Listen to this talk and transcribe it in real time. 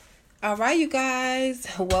All right, you guys,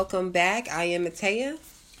 welcome back. I am Matea.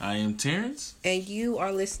 I am Terrence. And you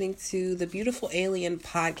are listening to the Beautiful Alien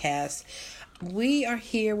Podcast. We are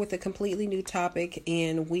here with a completely new topic,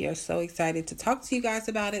 and we are so excited to talk to you guys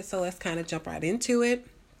about it. So let's kind of jump right into it.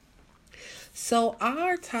 So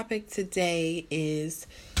our topic today is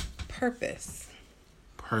purpose.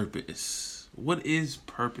 Purpose. What is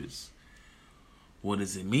purpose? What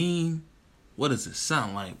does it mean? What does it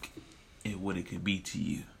sound like? And what it could be to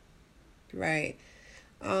you? Right.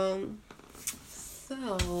 So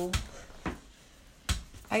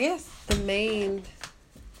I guess the main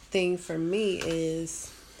thing for me is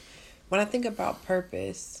when I think about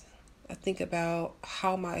purpose, I think about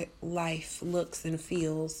how my life looks and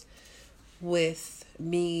feels with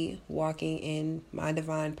me walking in my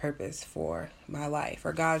divine purpose for my life,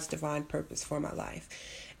 or God's divine purpose for my life.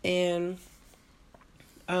 And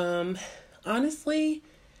honestly,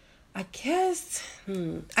 I guess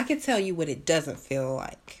I could tell you what it doesn't feel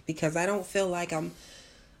like, because I don't feel like I'm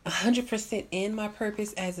 100% in my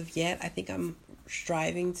purpose as of yet. I think I'm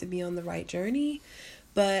striving to be on the right journey,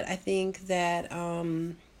 but I think that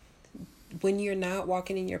when you're not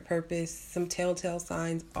walking in your purpose, some telltale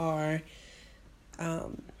signs are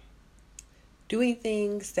doing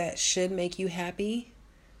things that should make you happy,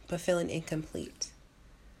 but feeling incomplete.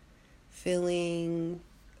 Feeling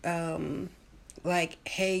like,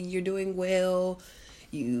 hey, you're doing well,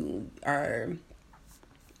 you are,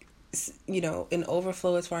 in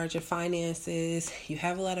overflow as far as your finances, you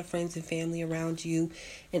have a lot of friends and family around you,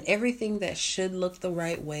 and everything that should look the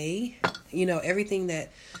right way, everything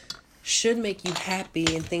that should make you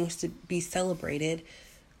happy and things to be celebrated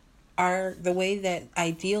are the way that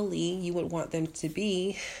ideally you would want them to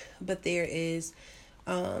be, but there is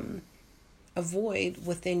a void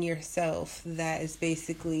within yourself that is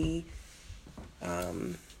basically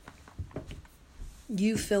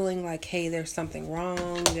you feeling like, hey, there's something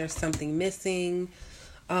wrong, there's something missing,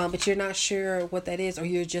 but you're not sure what that is, or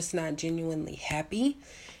you're just not genuinely happy.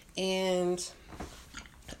 And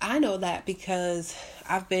I know that because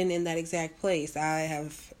I've been in that exact place. I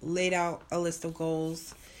have laid out a list of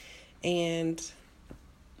goals and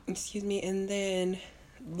then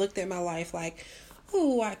looked at my life like,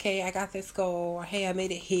 oh, okay, I got this goal, or hey, I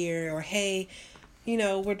made it here, or hey,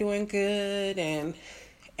 we're doing good, and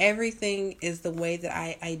everything is the way that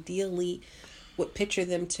I ideally would picture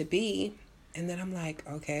them to be. And then I'm like,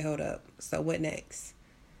 okay, hold up. So what next?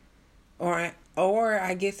 Or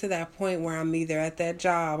I get to that point where I'm either at that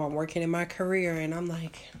job, I'm working in my career, and I'm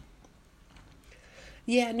like,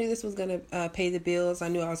 yeah, I knew this was going to pay the bills. I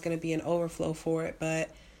knew I was going to be an overflow for it, but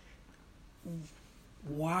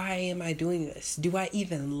why am I doing this? Do I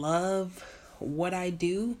even love what I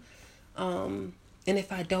do? And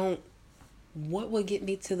if I don't, what will get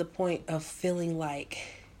me to the point of feeling like,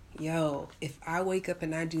 yo, if I wake up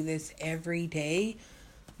and I do this every day,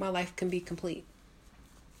 my life can be complete.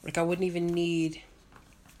 Like I wouldn't even need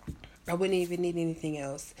anything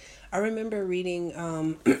else. I remember reading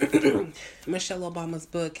Michelle Obama's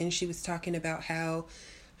book, and she was talking about how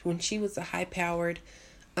when she was a high-powered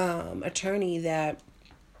attorney, that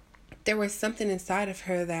there was something inside of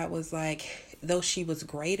her that was like, though she was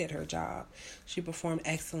great at her job, she performed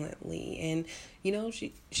excellently, and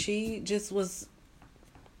she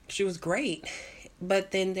was great,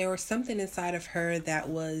 but then there was something inside of her that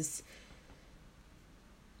was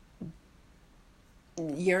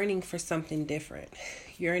yearning for something different,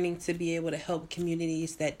 yearning to be able to help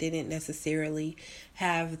communities that didn't necessarily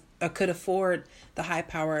have or could afford the high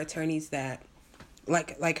power attorneys that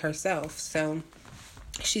like herself. So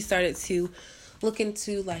she started to look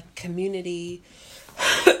into like community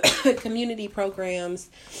programs,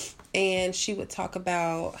 and she would talk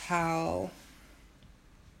about how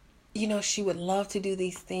she would love to do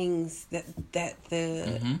these things that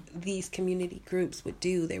these community groups would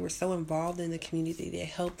do. They were so involved in the community. They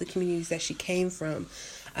helped the communities that she came from.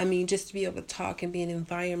 I mean, just to be able to talk and be in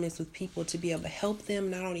environments with people, to be able to help them,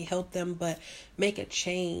 not only help them, but make a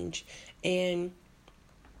change. And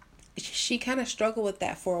she kind of struggled with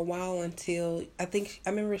that for a while until I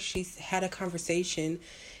remember she had a conversation,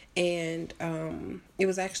 and it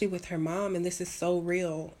was actually with her mom. And this is so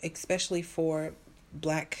real, especially for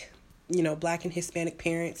Black and Hispanic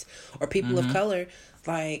parents or people of color.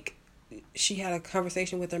 Like, she had a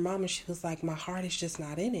conversation with her mom, and she was like, my heart is just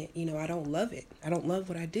not in it. I don't love it. I don't love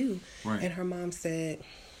what I do. Right. And her mom said,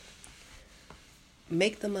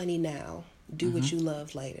 make the money now. Do what you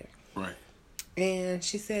love later. Right. And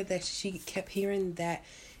she said that she kept hearing that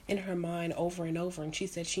in her mind over and over. And she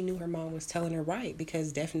said she knew her mom was telling her right,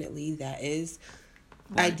 because definitely that is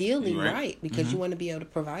Ideally, right, because you want to be able to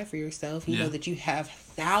provide for yourself. You know that you have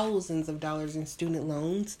thousands of dollars in student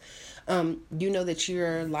loans. You know that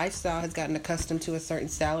your lifestyle has gotten accustomed to a certain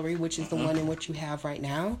salary, which is the one in which you have right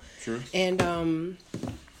now. Sure. And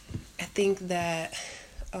I think that,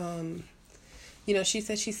 you know, she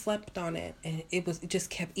said she slept on it, and it just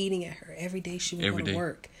kept eating at her every day she would go to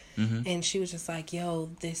work. And she was just like, yo,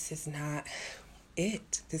 this is not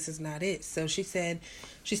it. This is not it. So she said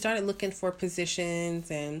she started looking for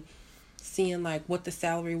positions and seeing like what the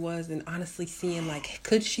salary was, and honestly seeing like,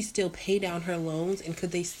 could she still pay down her loans, and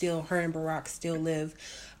could her and Barack still live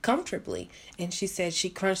comfortably? And she said she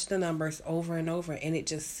crunched the numbers over and over, and it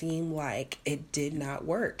just seemed like it did not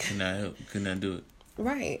work. Could not do it.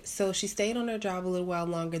 Right. So she stayed on her job a little while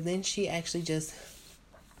longer. Then she actually just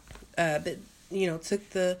took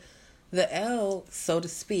the L, so to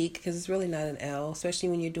speak, because it's really not an L, especially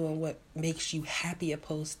when you're doing what makes you happy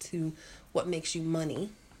opposed to what makes you money.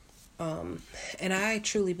 And I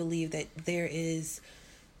truly believe that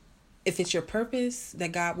if it's your purpose,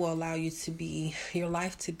 that God will allow your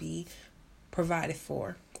life to be provided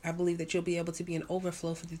for. I believe that you'll be able to be an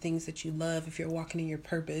overflow for the things that you love if you're walking in your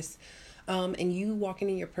purpose. And you walking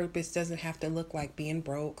in your purpose doesn't have to look like being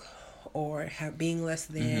broke or being less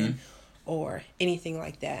than or anything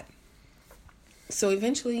like that. So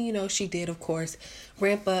eventually, you know, she did, of course,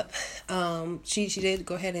 ramp up. She did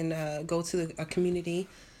go ahead and go to a community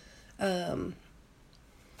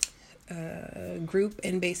group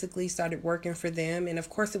and basically started working for them. And of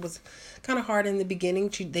course, it was kind of hard in the beginning.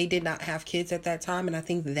 They did not have kids at that time, and I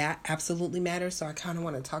think that absolutely matters. So I kind of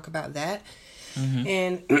want to talk about that.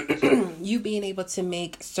 And you being able to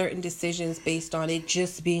make certain decisions based on it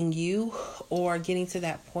just being you, or getting to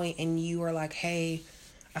that point and you are like, hey,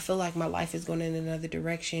 I feel like my life is going in another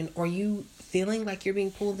direction, or you feeling like you're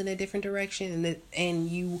being pulled in a different direction, and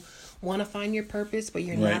you want to find your purpose, but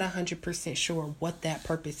you're not 100% sure what that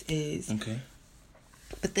purpose is. Okay.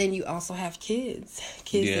 But then you also have kids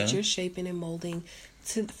that you're shaping and molding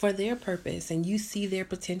for their purpose, and you see their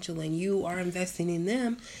potential, and you are investing in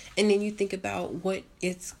them. And then you think about what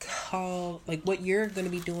it's called, like what you're going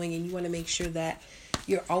to be doing, and you want to make sure that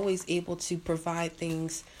you're always able to provide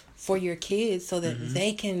things for your kids so that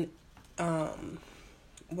they can, so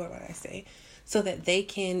that they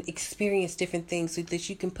can experience different things, so that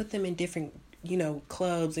you can put them in different, you know,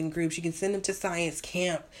 clubs and groups. You can send them to science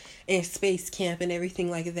camp and space camp and everything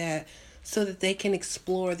like that, so that they can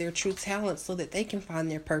explore their true talents, so that they can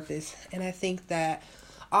find their purpose. And I think that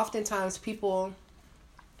oftentimes people,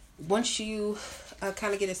 once you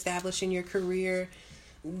kind of get established in your career,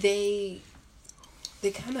 they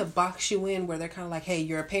kind of box you in, where they're kind of like, hey,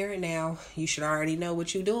 you're a parent now, you should already know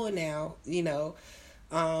what you're doing now, you know.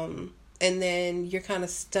 And then you're kind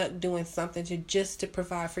of stuck doing something to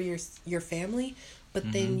provide for your family,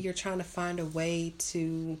 but then you're trying to find a way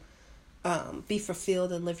to be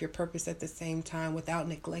fulfilled and live your purpose at the same time without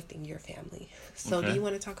neglecting your family. So do you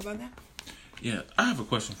want to talk about that? Yeah, I have a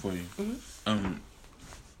question for you.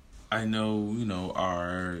 I know, you know,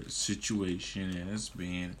 our situation as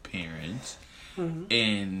being parents,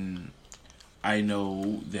 and I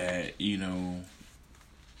know that, you know,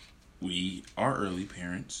 we are early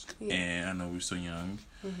parents, and I know we're so young,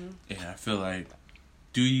 and I feel like,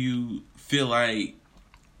 do you feel like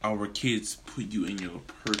our kids put you in your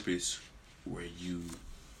purpose where you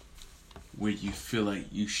feel like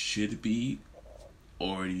you should be,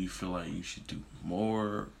 or do you feel like you should do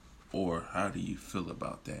more, or how do you feel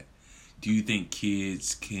about that? Do you think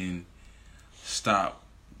kids can stop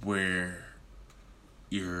where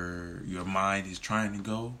your mind is trying to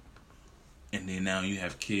go, and then now you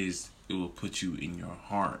have kids, it will put you in your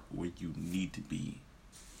heart where you need to be?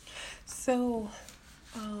 So,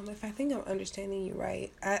 if I think I'm understanding you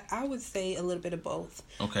right, I would say a little bit of both.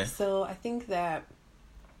 Okay. So I think that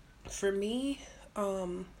for me,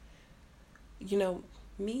 you know,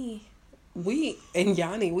 we and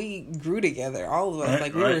Yanni, we grew together, all of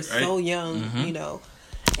us. We were so young, you know,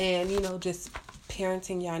 and, you know, just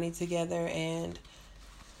parenting Yanni together. And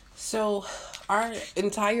so our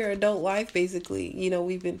entire adult life, basically, you know,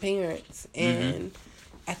 we've been parents. And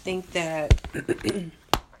I think that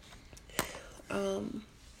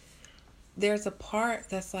there's a part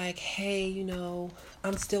that's like, hey, you know,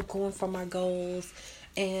 I'm still going for my goals,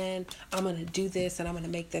 and I'm going to do this, and I'm going to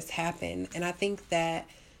make this happen. And I think that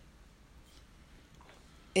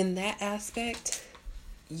in that aspect,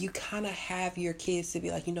 you kind of have your kids to be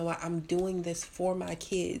like, you know what, I'm doing this for my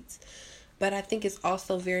kids. But I think it's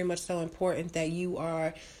also very much so important that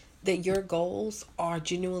your goals are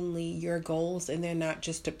genuinely your goals, and they're not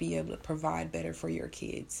just to be able to provide better for your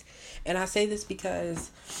kids. And I say this because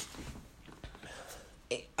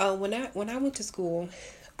when I went to school,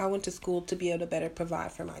 I went to school to be able to better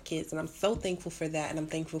provide for my kids, and I'm so thankful for that, and I'm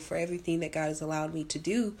thankful for everything that God has allowed me to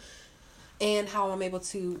do, and how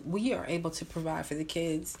we are able to provide for the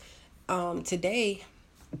kids today.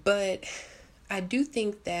 But I do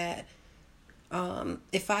think that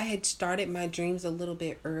if I had started my dreams a little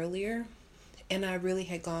bit earlier, and I really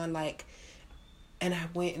had gone and I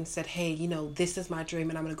went and said, hey, this is my dream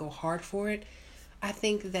and I'm going to go hard for it, I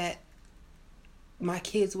think that my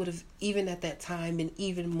kids would have, even at that time, been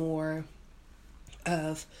even more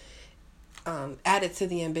of added to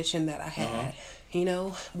the ambition that I had.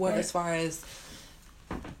 Where as far as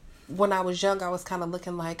when I was young, I was kind of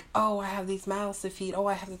looking like, oh, I have these mouths to feed. Oh,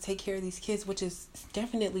 I have to take care of these kids, which is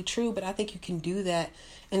definitely true. But I think you can do that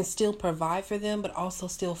and still provide for them, but also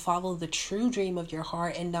still follow the true dream of your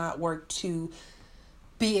heart and not work to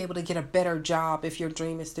be able to get a better job if your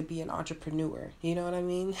dream is to be an entrepreneur. You know what I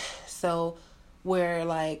mean? So where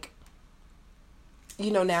now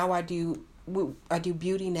I do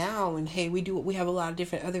beauty now, and hey, we have a lot of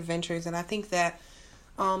different other ventures, and I think that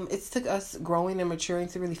it's took us growing and maturing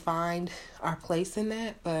to really find our place in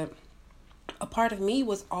that. But a part of me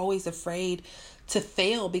was always afraid to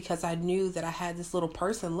fail because I knew that I had this little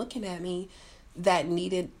person looking at me that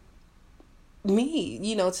needed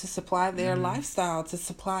me, to supply their lifestyle, to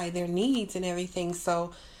supply their needs and everything.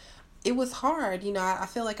 So it was hard. I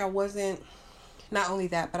feel like I wasn't, not only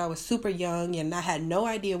that, but I was super young and I had no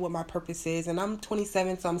idea what my purpose is. And I'm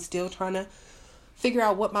 27, so I'm still trying to figure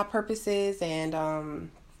out what my purpose is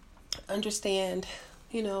and understand,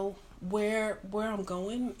 where I'm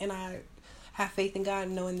going. And I have faith in God,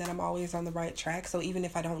 knowing that I'm always on the right track. So even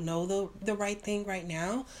if I don't know the right thing right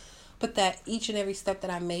now, but that each and every step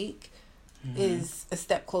that I make is a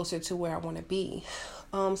step closer to where I want to be.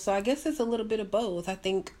 So I guess it's a little bit of both. I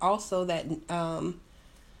think also that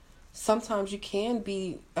sometimes you can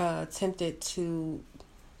be tempted to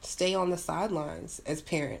stay on the sidelines as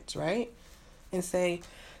parents, right? And say,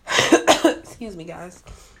 excuse me, guys,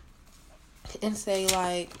 and say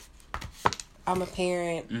I'm a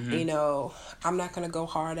parent, I'm not going to go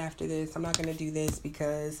hard after this. I'm not going to do this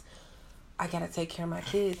because I got to take care of my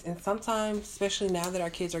kids. And sometimes, especially now that our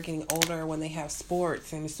kids are getting older, when they have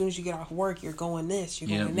sports, and as soon as you get off work, you're going this, you're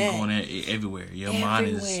going that. You're going everywhere. Your mind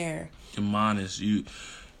is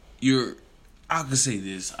you're, I could say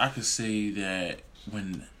this. I could say that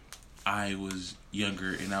when I was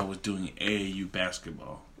younger and I was doing AAU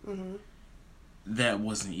basketball, that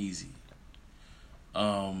wasn't easy.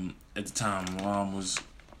 At the time, my mom was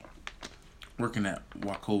working at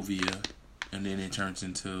Wachovia, and then it turned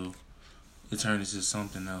into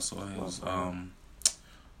something else. So it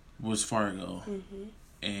was Fargo,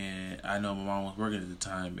 and I know my mom was working at the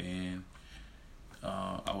time, and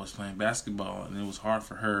I was playing basketball, and it was hard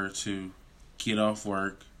for her to get off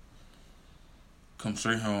work, come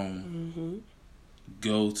straight home,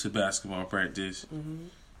 go to basketball practice,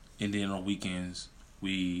 and then on weekends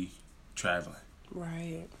we traveling.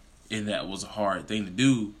 Right. And that was a hard thing to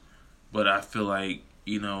do, but I feel like,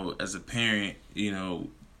 as a parent,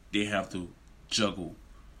 they have to juggle.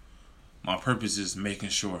 My purpose is making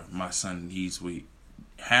sure my son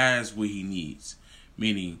has what he needs,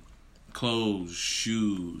 meaning clothes,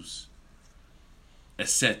 shoes,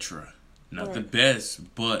 etc. Not the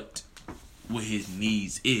best, but what his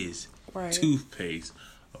needs is. Right. Toothpaste,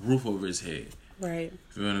 a roof over his head. Right.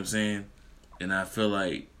 You know what I'm saying? And I feel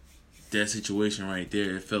like that situation right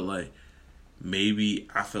there, it felt like maybe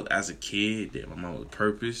I felt as a kid that my mom's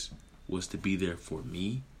purpose was to be there for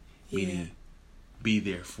me. Meaning be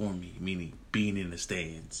there for me. Meaning being in the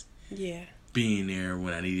stands. Yeah. Being there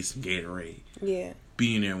when I needed some Gatorade. Yeah.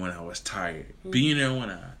 Being there when I was tired. Being there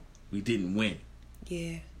when we didn't win.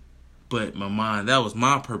 Yeah. But my mom, that was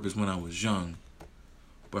my purpose when I was young.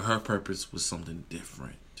 But her purpose was something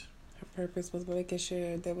different. Her purpose was making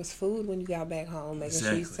sure there was food when you got back home. Making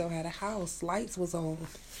sure you still had a house. Lights was on.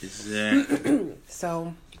 Exactly.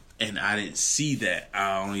 So. And I didn't see that.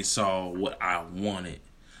 I only saw what I wanted.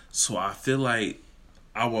 So I feel like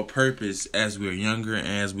our purpose as we're younger and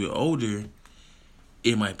as we're older,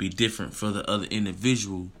 it might be different for the other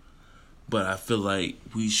individual. But I feel like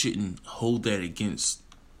we shouldn't hold that against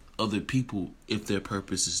other people if their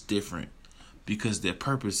purpose is different. Because their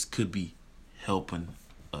purpose could be helping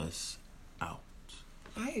us out.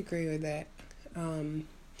 I agree with that.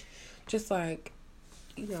 Just like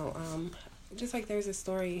there's a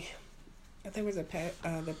story, I think it was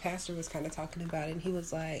the pastor was kind of talking about it, and he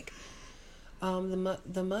was like,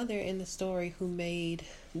 the mother in the story who made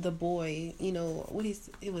the boy,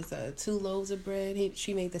 it was 2 loaves of bread.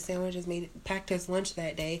 She made the sandwiches, packed his lunch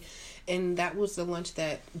that day, and that was the lunch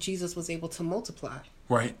that Jesus was able to multiply.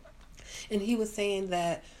 Right. And he was saying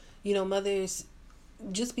that, mothers,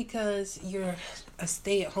 just because you're a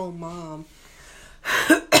stay-at-home mom,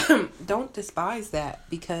 don't despise that,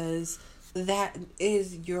 because that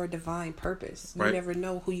is your divine purpose. You never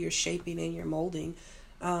know who you're shaping and you're molding.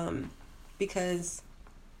 Because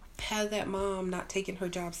had that mom not taken her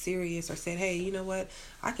job serious or said, hey, you know what,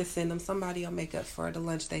 I could send him, somebody will make up for the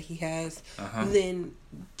lunch that he has, then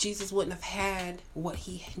Jesus wouldn't have had what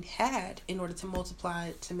he had in order to multiply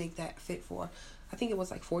it to make that fit for, I think it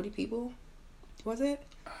was like 40 people. Was it?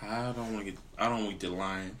 I don't want to get the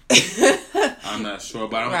line. I'm not sure,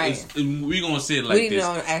 but we're going to say it like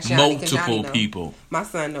this. Multiple people. My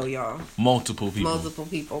son know, y'all. Multiple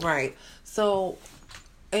people, right. So,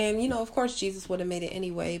 and, of course, Jesus would have made it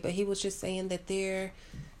anyway, but he was just saying that there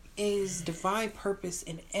is divine purpose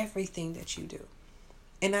in everything that you do.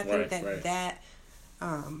 And I think that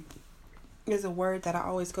is a word that I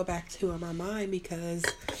always go back to in my mind, because,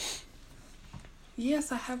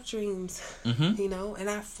 yes, I have dreams, and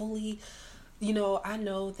I fully, I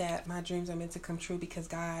know that my dreams are meant to come true, because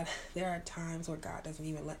there are times where God doesn't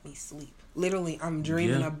even let me sleep. Literally, I'm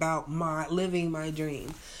dreaming about living my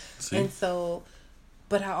dream. See? And so...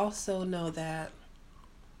 But I also know that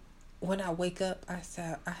when I wake up, I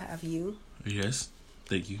have you. Yes.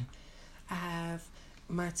 Thank you. I have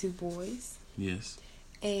my 2 boys. Yes.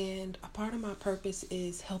 And a part of my purpose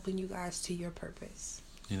is helping you guys to your purpose.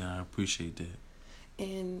 I appreciate that.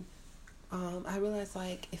 And I realize,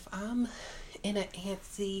 like, if I'm in an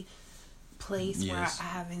antsy place where I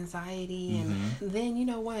have anxiety, and then, you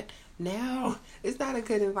know what? Now it's not a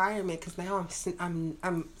good environment, because now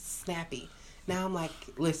I'm snappy. Now I'm like,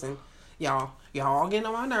 listen, y'all getting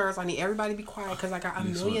on my nerves. I need everybody to be quiet, because I got a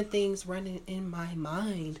million things running in my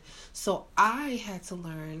mind. So I had to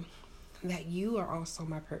learn that you are also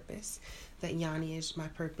my purpose, that Yanni is my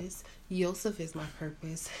purpose, Yosef is my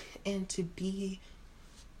purpose, and to be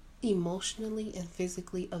emotionally and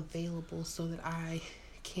physically available so that I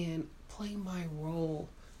can play my role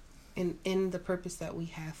in the purpose that we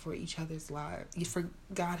have for each other's lives. For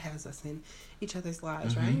God has us in each other's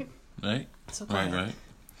lives, right? Right. So right.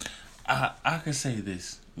 I can say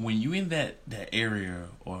this. When you in that area,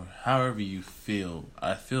 or however you feel,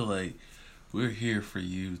 I feel like we're here for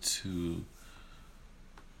you to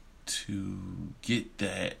get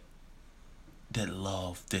that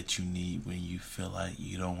love that you need when you feel like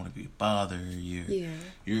you don't want to be bothered.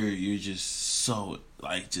 You're just so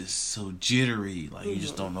jittery, like you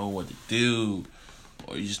just don't know what to do,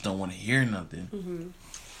 or you just don't want to hear nothing.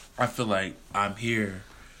 I feel like I'm here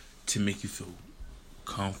to make you feel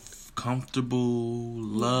comfortable,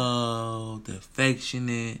 loved,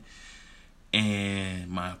 affectionate, and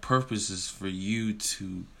my purpose is for you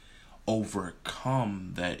to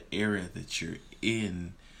overcome that area that you're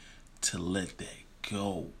in, to let that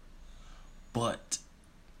go. But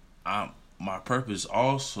my purpose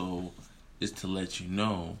also is to let you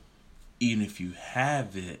know, even if you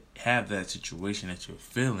have that situation that you're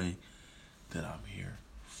feeling, that I'm here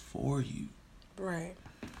for you. Right.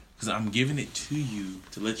 Because I'm giving it to you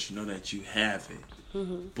to let you know that you have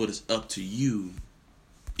it. But it's up to you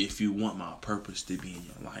if you want my purpose to be in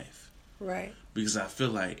your life. Right. Because I feel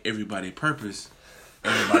like everybody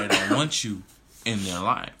don't want you in their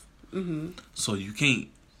life. So you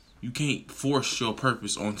can't force your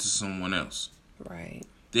purpose onto someone else. Right.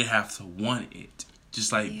 They have to want it.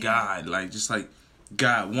 Just like God. Just like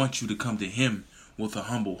God wants you to come to Him with a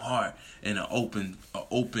humble heart and an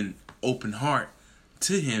open heart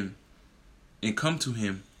to Him, and come to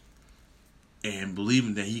Him and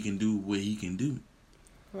believing that He can do what He can do.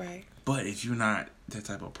 Right. But if you're not that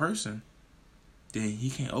type of person, then He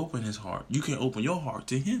can't open His heart. You can't open your heart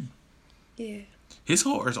to Him. Yeah. His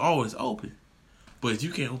heart is always open. But if you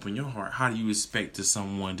can't open your heart, how do you expect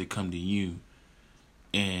someone to come to you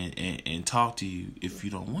and talk to you if you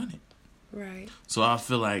don't want it? Right. So I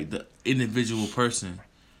feel like the individual person,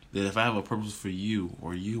 that if I have a purpose for you,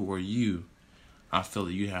 I feel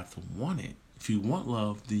that you have to want it. If you want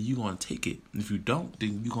love, then you're going to take it. If you don't,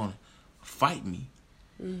 then you're going to fight me.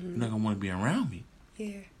 You're not going to want to be around me.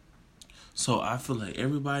 Yeah. So I feel like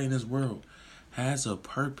everybody in this world has a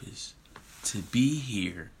purpose to be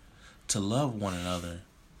here, to love one another.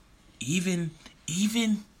 Even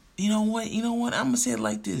you know what? I'm going to say it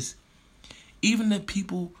like this. Even the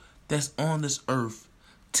people that's on this earth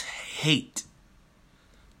to hate,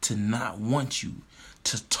 to not want you,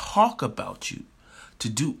 to talk about you, to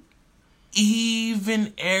do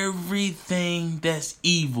even everything that's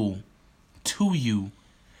evil to you,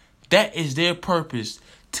 that is their purpose,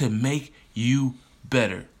 to make you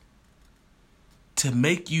better. To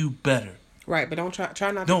make you better. Right, but don't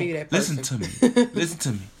try not to be that person. Listen to me. Listen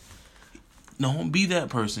to me. Don't be that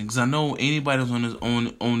person, because I know anybody who's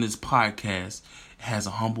on this podcast has a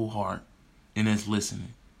humble heart and is listening.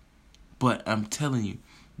 But I'm telling you,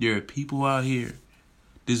 there are people out here.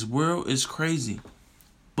 This world is crazy,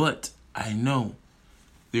 but I know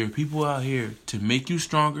there are people out here to make you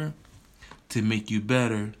stronger, to make you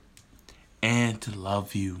better, and to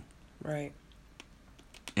love you. Right.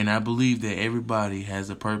 And I believe that everybody has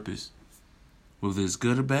a purpose, whether it's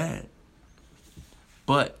good or bad.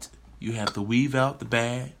 But you have to weave out the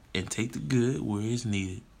bad and take the good where it's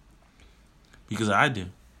needed. Because I do.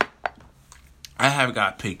 I have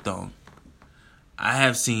got picked on. I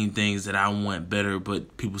have seen things that I want better,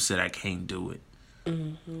 but people said I can't do it.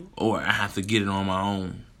 Mm-hmm. Or I have to get it on my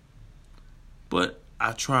own. But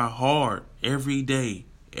I try hard every day,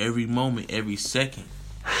 every moment, every second.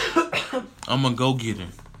 I'm a go-getter.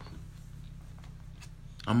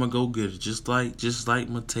 I'm a go-getter. Just like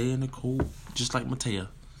Matea Nicole. Just like Matea.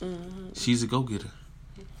 Mm-hmm. She's a go-getter.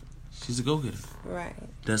 She's a go-getter. Right.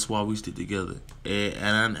 That's why we stick together.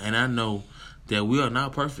 And I know that we are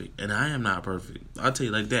not perfect, and I am not perfect. I'll tell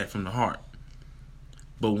you like that from the heart.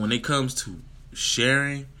 But when it comes to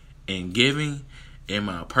sharing and giving and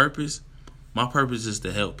my purpose is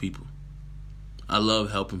to help people. I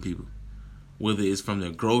love helping people. Whether it's from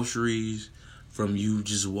the groceries, from you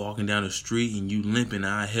just walking down the street and you limping,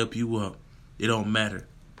 I help you up. It don't matter.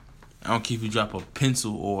 I don't care if you drop a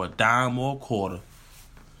pencil or a dime or a quarter.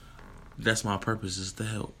 That's my purpose, is to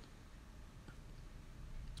help.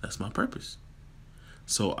 That's my purpose.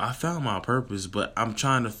 So I found my purpose, but I'm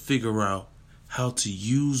trying to figure out how to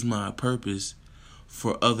use my purpose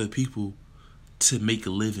for other people to make a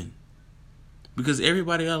living. Because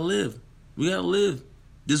everybody gotta live. We gotta live.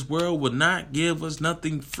 This world will not give us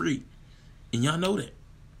nothing free. And y'all know that.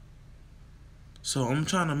 So I'm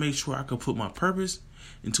trying to make sure I can put my purpose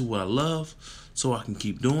into what I love so I can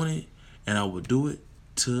keep doing it. And I will do it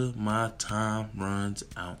till my time runs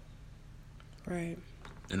out. Right.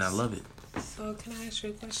 And I love it. So can I ask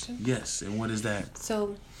you a question? Yes, and what is that?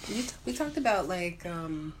 So we talked about like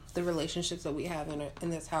the relationships that we have in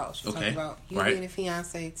this house. You talked about you being a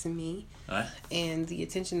fiance to me, and the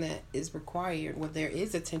attention that is required. Well, there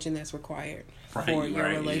is attention that's required for your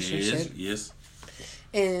relationship. Yes.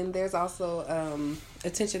 And there's also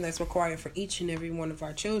attention that's required for each and every one of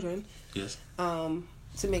our children. Yes.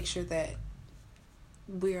 To make sure that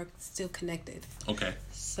we are still connected. Okay.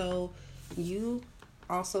 So you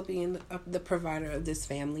also being the provider of this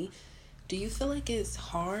family, do you feel like it's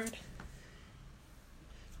hard?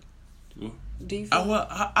 Do you feel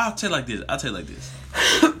I'll tell you like this.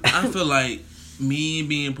 I feel like me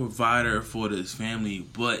being provider for this family,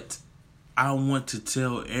 but I want to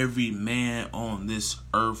tell every man on this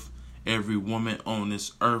earth, every woman on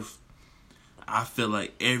this earth, I feel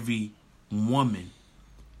like every woman,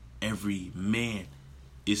 every man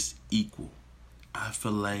is equal. I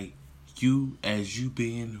feel like you, as you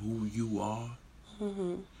being who you are,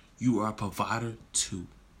 you are a provider too.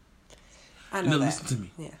 I know that. Listen to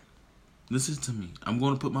me. Yeah. Listen to me. I'm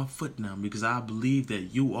going to put my foot down because I believe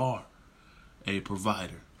that you are a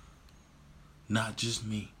provider. Not just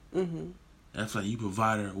me. Mm-hmm. That's like you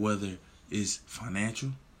provider, whether it's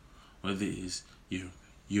financial, whether it's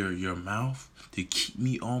your mouth to keep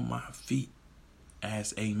me on my feet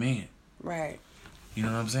as a man. Right. You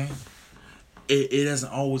know what I'm saying? It doesn't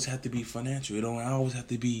always have to be financial. It don't always have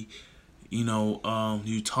to be,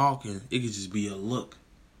 you talking. It could just be a look.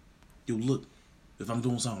 You look. If I'm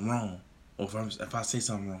doing something wrong, or if I say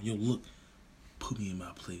something wrong, you look. Put me in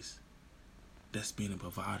my place. That's being a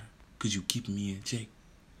provider. Because you keeping me in check.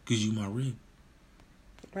 Because you my rib.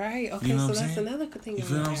 Right. Okay, you know so that's another good thing. You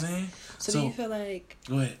feel what I'm saying? So do you feel like...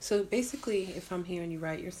 Go ahead. So basically, if I'm hearing you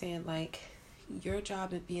right, you're saying like your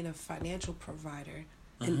job is being a financial provider,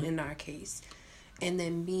 in our case, and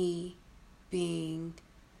then me being...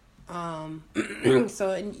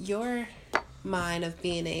 so in your mind of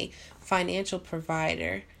being a financial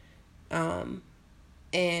provider, and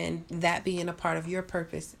that being a part of your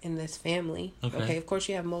purpose in this family. Okay, of course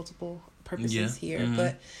you have multiple purposes here,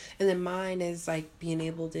 but and then mine is like being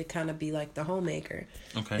able to kind of be like the homemaker,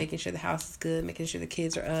 making sure the house is good, making sure the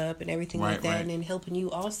kids are up and everything like that, and then helping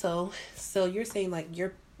you also. So you're saying like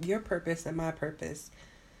your purpose and my purpose,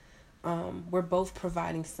 we're both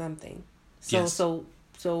providing something.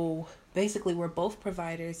 So basically we're both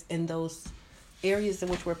providers, and those areas in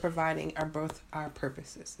which we're providing are both our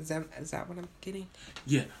purposes. Is that what I'm getting?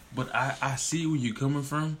 Yeah, but I see where you're coming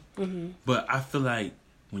from. But I feel like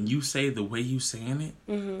when you say the way you saying it,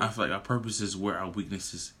 I feel like our purpose is where our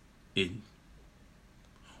weaknesses in.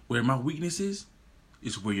 Where my weakness is,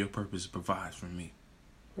 is where your purpose provides for me.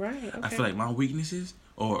 Right. Okay. I feel like my weaknesses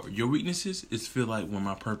or your weaknesses is feel like when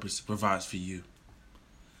my purpose provides for you.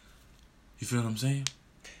 You feel what I'm saying?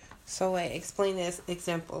 So wait, explain this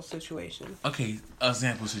example situation. Okay,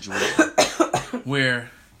 example situation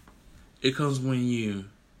where it comes when you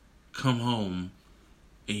come home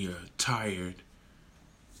and you're tired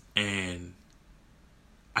and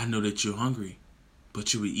I know that you're hungry,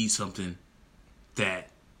 but you would eat something that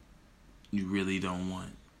you really don't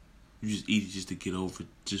want. You just eat it just to get over,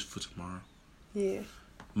 just for tomorrow. Yeah.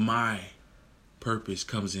 My purpose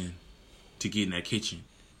comes in to get in that kitchen.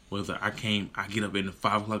 Whether I get up at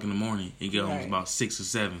 5 o'clock in the morning and get home about 6 or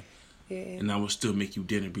 7. Yeah. And I will still make you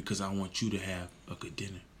dinner because I want you to have a good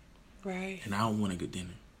dinner. Right. And I want a good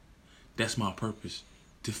dinner. That's my purpose,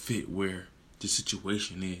 to fit where the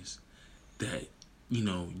situation is. That, you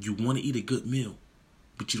know, you want to eat a good meal,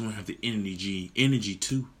 but you don't have the energy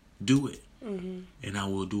to do it. Mm-hmm. And I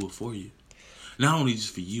will do it for you. Not only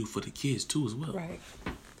just for you, for the kids too as well. Right.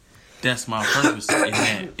 That's my purpose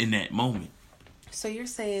in that moment. So you're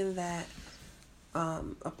saying that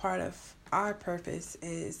a part of our purpose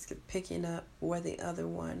is picking up where the other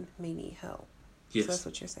one may need help. Yes. So that's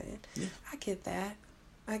what you're saying. Yeah. I get that.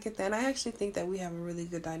 And I actually think that we have a really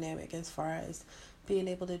good dynamic as far as being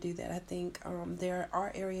able to do that. I think there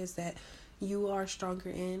are areas that you are stronger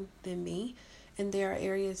in than me. And there are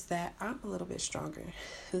areas that I'm a little bit stronger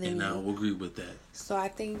than you. And I will agree with that. So I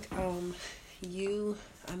think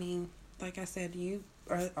like I said, you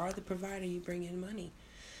are the provider. You bring in money.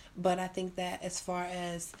 But I think that as far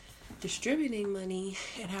as distributing money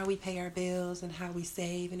and how we pay our bills and how we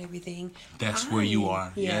save and everything. That's where you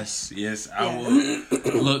are. Yeah. Yes. I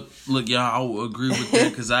will. Look, y'all, I will agree with that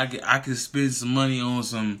because I could spend some money on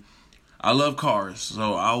some. I love cars,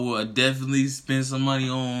 so I will definitely spend some money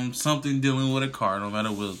on something dealing with a car, no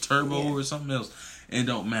matter whether turbo or something else. It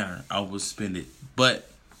don't matter. I will spend it. But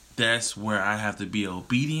that's where I have to be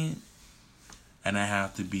obedient and I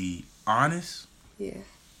have to be honest. Yeah.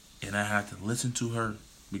 And I have to listen to her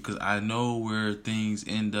because I know where things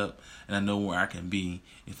end up and I know where I can be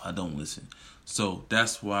if I don't listen. So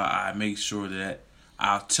that's why I make sure that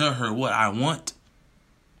I'll tell her what I want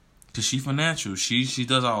because she's financial. She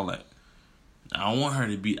does all that. I want her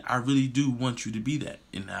to be. I really do want you to be that,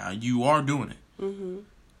 and you are doing it. Mm-hmm.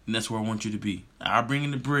 And that's where I want you to be. I'll bring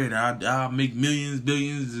in the bread. I'll make millions,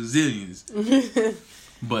 billions, and zillions.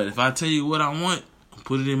 But if I tell you what I want,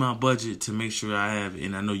 put it in my budget to make sure I have it,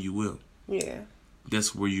 and I know you will. Yeah.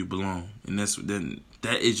 That's where you belong, and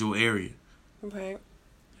that is your area. Right.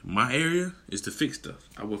 My area is to fix stuff.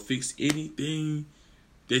 I will fix anything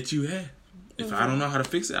that you have. If I don't know how to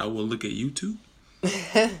fix it, I will look at YouTube.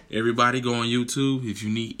 Everybody go on YouTube. If you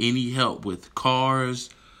need any help with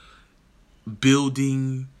cars,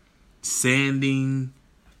 building, sanding,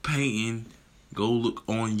 painting, go look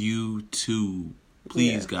on YouTube.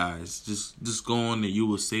 Please, guys. Just go on there. You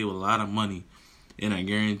will save a lot of money. And I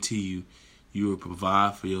guarantee you will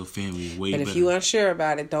provide for your family way better. And if you're unsure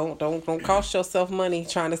about it, don't cost yourself money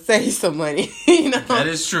trying to save some money. You know? That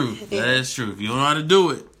is true. That is true. If you don't know how to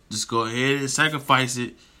do it, just go ahead and sacrifice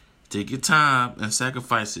it. Take your time and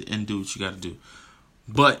sacrifice it and do what you got to do.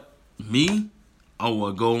 But me, I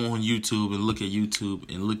will go on YouTube and look at YouTube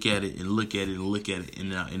and look at it and look at it and look at it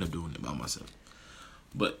and then I'll end up doing it by myself.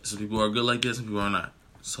 But some people are good like that, some people are not.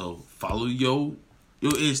 So follow your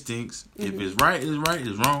instincts. Mm-hmm. If it's right, it's right. If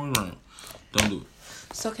it's wrong, it's wrong. Don't do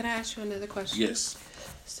it. So can I ask you another question? Yes.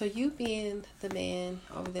 So you being the man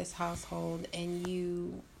of this household and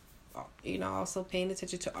you also paying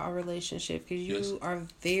attention to our relationship because you are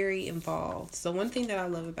very involved. So one thing that I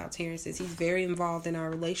love about Terrence is he's very involved in our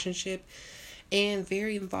relationship and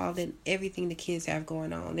very involved in everything the kids have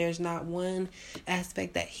going on. There's not one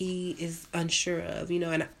aspect that he is unsure of,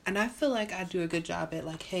 and I feel like I do a good job at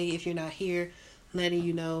like, hey, if you're not here, letting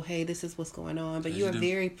you know, hey, this is what's going on. But you are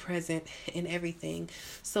very present in everything.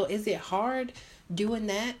 So is it hard doing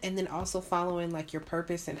that and then also following like your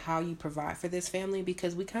purpose and how you provide for this family?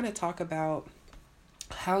 Because we kind of talk about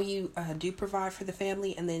how you do provide for the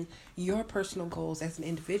family and then your personal goals as an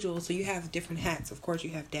individual. So you have different hats. Of course, you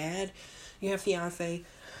have dad, you have fiance,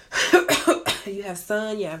 you have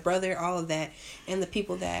son, you have brother, all of that, and the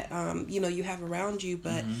people that you have around you.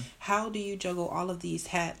 But how do you juggle all of these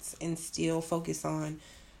hats and still focus on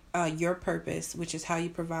your purpose, which is how you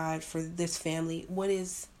provide for this family? What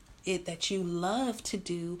is it that you love to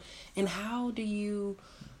do, and how do you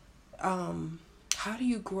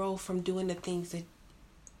grow from doing the things that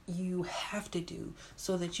you have to do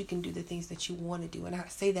so that you can do the things that you want to do? And I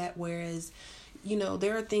say that whereas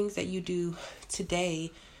there are things that you do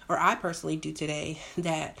today, or I personally do today,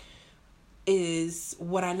 that is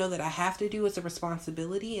what I know that I have to do as a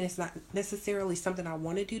responsibility, and it's not necessarily something I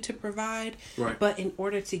want to do to provide. Right. But in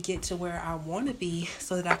order to get to where I want to be,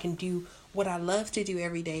 so that I can do what I love to do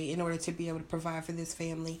every day, in order to be able to provide for this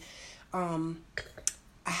family, I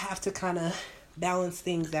have to kind of balance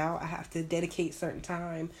things out. I have to dedicate certain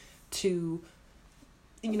time to,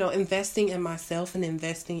 investing in myself and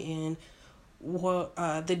investing in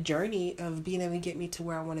the journey of being able to get me to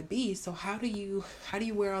where I want to be. So how do you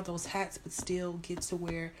wear all those hats but still get to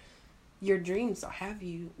where your dreams will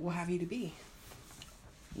have you to be?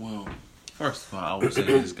 Well, first of all, I will say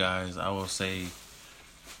this, guys. I will say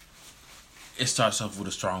it starts off with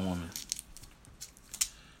a strong woman.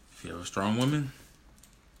 If you have a strong woman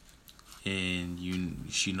and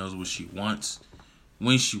she knows what she wants,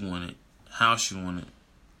 when she want it, how she want it,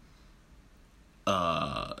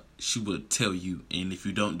 she would tell you, and if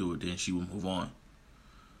you don't do it, then she will move on.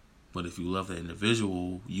 But if you love that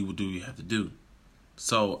individual, you will do what you have to do.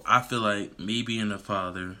 So I feel like me being a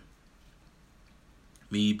father,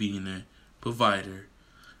 me being a provider,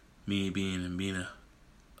 me being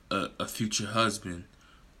a future husband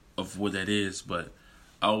of what that is. But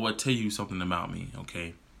I will tell you something about me,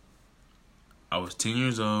 okay? I was 10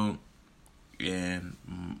 years old, and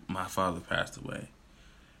my father passed away.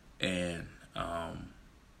 And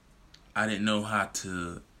I didn't know how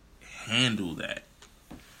to handle that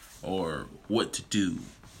or what to do.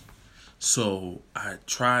 So I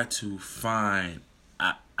tried to find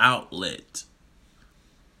an outlet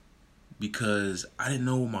because I didn't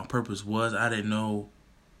know what my purpose was. I didn't know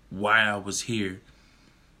why I was here.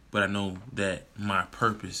 But I know that my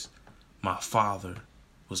purpose, my father,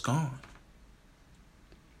 was gone.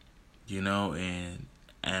 And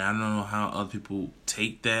I don't know how other people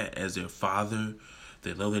take that as their father.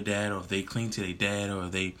 They love their dad, or if they cling to their dad, or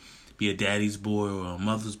if they be a daddy's boy or a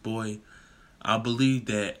mother's boy. I believe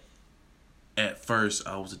that at first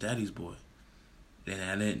I was a daddy's boy. And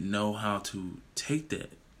I didn't know how to take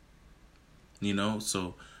that.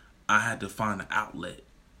 So I had to find an outlet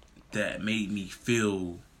that made me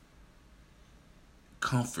feel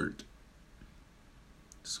comfort.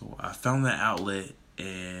 So I found that outlet,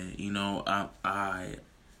 and I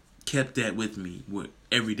kept that with me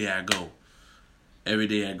every day I go. Every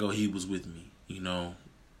day I go, he was with me,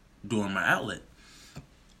 during my outlet.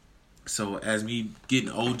 So as me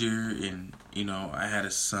getting older, and I had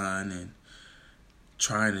a son, and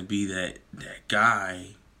trying to be that guy,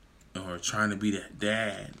 or trying to be that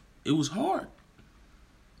dad, it was hard.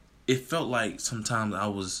 It felt like sometimes I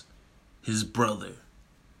was his brother,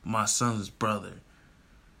 my son's brother,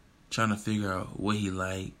 trying to figure out what he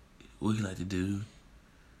liked to do,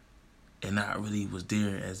 and not really was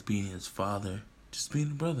there as being his father, just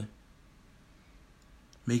being a brother,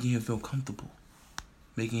 making him feel comfortable,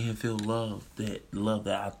 making him feel love that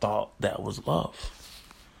I thought that was love.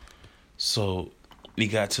 So it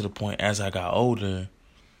got to the point as I got older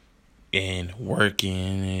and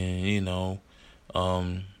working, and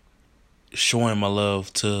showing my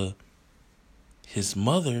love to his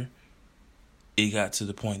mother, it got to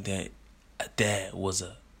the point that a dad was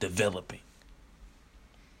developing.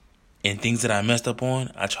 And things that I messed up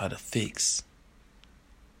on, I tried to fix.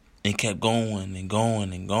 And kept going and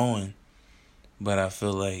going and going. But I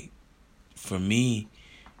feel like, for me,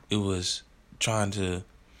 it was trying to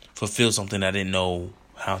fulfill something I didn't know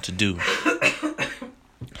how to do.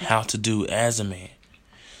 How to do as a man.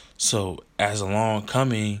 So, as along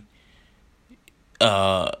coming,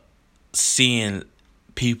 seeing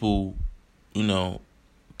people,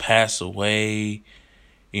 pass away,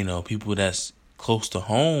 people that's close to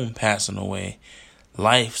home passing away,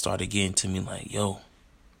 life started getting to me like, yo,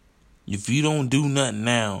 if you don't do nothing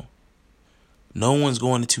now, no one's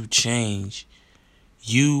going to change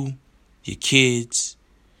you, your kids,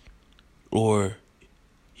 or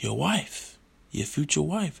your wife, your future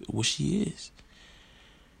wife, what she is.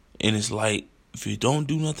 And it's like, if you don't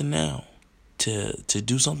do nothing now to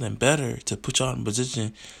do something better, to put y'all in a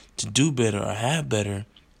position to do better or have better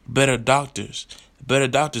doctors. Better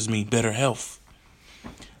doctors mean better health.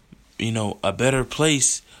 A better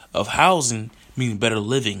place of housing means better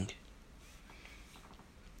living.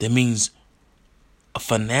 That means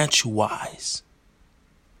financial wise.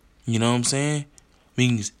 You know what I'm saying?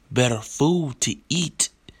 Means better food to eat.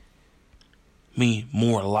 Mean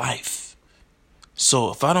more life.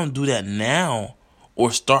 So if I don't do that now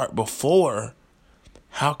or start before,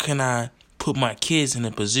 how can I put my kids in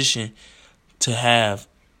a position to have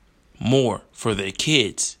more for their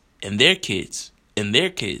kids and their kids and their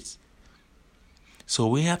kids? So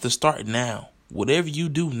we have to start now. Whatever you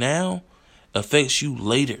do now affects you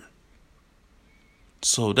later.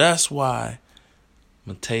 So that's why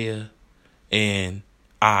Matea and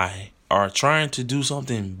I are trying to do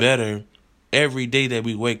something better every day that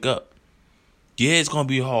we wake up. Yeah, it's gonna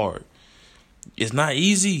be hard. It's not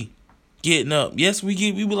easy getting up. Yes, we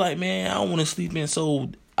be like, man, I don't want to sleep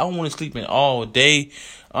in all day.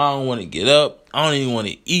 I don't want to get up. I don't even want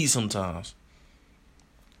to eat sometimes.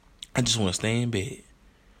 I just want to stay in bed.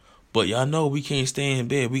 But y'all know we can't stay in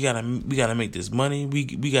bed. We gotta make this money. We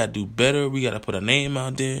gotta do better. We gotta put a name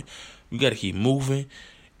out there. We gotta keep moving.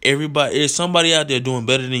 There's somebody out there doing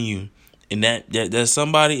better than you, and that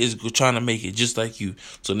somebody is trying to make it just like you.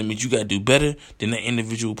 So that means you gotta do better than that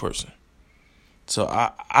individual person. So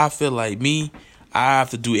I feel like I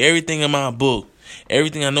have to do everything in my book,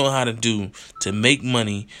 everything I know how to do to make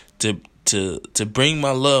money, to bring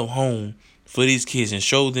my love home for these kids and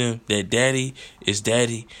show them that daddy is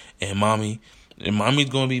daddy and mommy's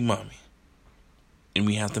going to be mommy. And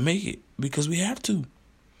we have to make it because we have to.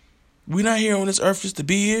 We're not here on this earth just to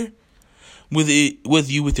be here.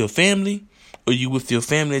 Whether you with your family or you with your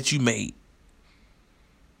family that you made.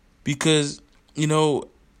 Because,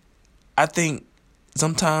 I think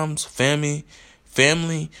sometimes family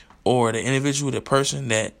or the individual, the person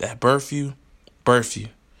that birth you.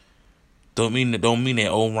 Don't mean they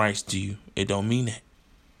own rights to you. It don't mean that.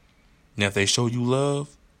 Now, if they show you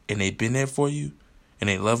love and they've been there for you and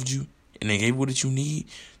they loved you and they gave you what you need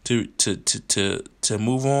to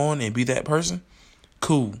move on and be that person,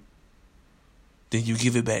 cool. Then you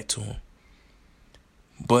give it back to them.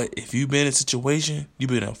 But if you've been in a situation, you've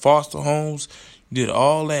been in foster homes, you did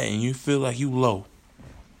all that, and you feel like you low,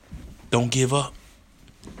 don't give up.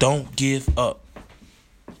 Don't give up.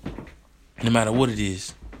 No matter what it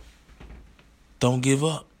is. Don't give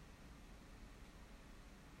up.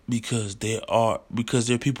 Because there are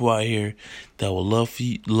people out here that will love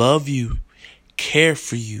you, care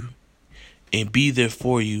for you, and be there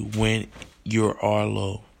for you when you are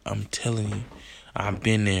low. I'm telling you, I've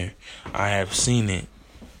been there. I have seen it,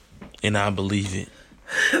 and I believe it.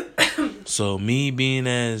 So me being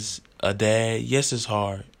as a dad, yes, it's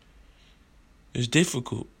hard. It's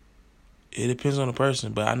difficult. It depends on the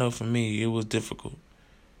person, but I know for me, it was difficult.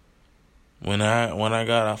 When I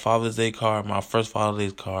got a Father's Day card, my first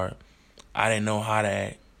Father's Day card, I didn't know how to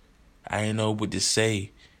act. I didn't know what to say.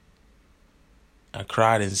 I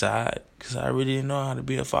cried inside because I really didn't know how to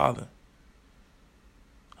be a father.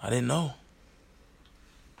 I didn't know.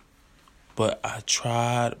 But I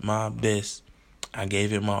tried my best. I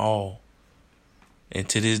gave it my all. And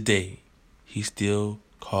to this day, he still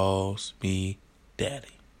calls me daddy.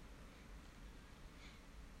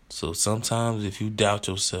 So sometimes if you doubt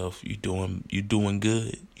yourself, you're doing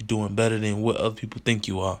good. You're doing better than what other people think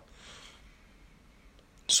you are.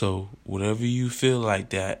 So whatever you feel like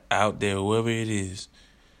that out there, whoever it is,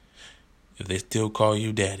 if they still call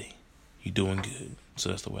you daddy, you're doing good. So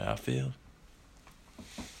that's the way I feel.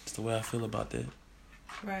 That's the way I feel about that.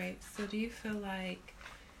 Right. So do you feel like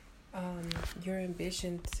your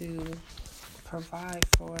ambition to provide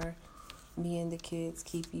for me and the kids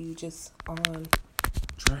keep you just on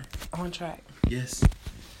track? Yes.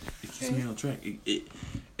 It keeps me on track.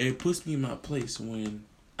 It puts me in my place when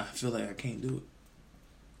I feel like I can't do it.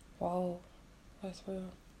 Whoa. That's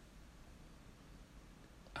real.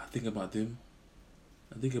 I think about them.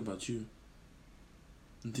 I think about you.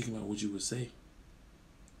 I'm thinking about what you would say.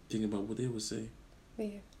 Thinking about what they would say.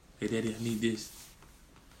 Yeah. Hey, Daddy, I need this.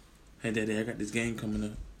 Hey, Daddy, I got this game coming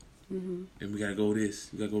up. Mm-hmm. And we gotta go this.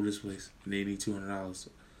 We gotta go this place. And they need $200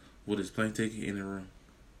 with this plane ticket in the room.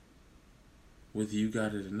 Whether you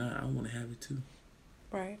got it or not, I want to have it too.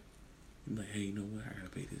 Right. I'm like, hey, you know what? I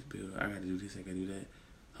gotta pay this bill. I gotta do this. I gotta do that.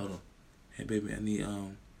 Hold on. Hey, baby, I need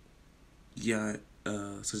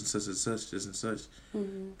such and such and such, this and such.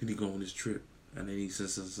 Mm-hmm. Then you go on this trip, and they need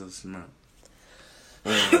such and such amount.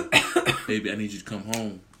 Baby, I need you to come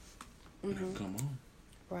home. And I can come home.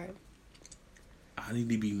 Right. I need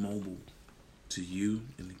to be mobile to you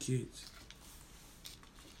and the kids.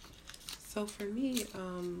 So for me,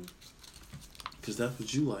 because that's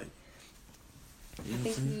what you like. I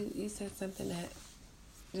think you said something that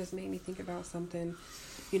just made me think about something.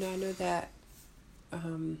 I know that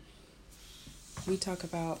we talk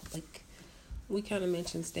about, like, we kind of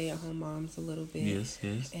mentioned stay-at-home moms a little bit. Yes.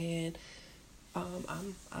 And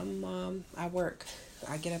I'm mom. I work.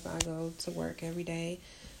 I get up and I go to work every day.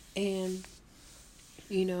 And,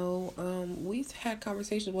 we've had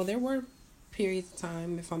conversations. Well, there were periods of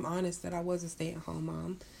time, if I'm honest, that I was a stay-at-home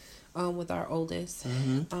mom with our oldest.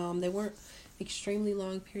 Mm-hmm. They weren't extremely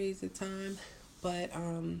long periods of time, but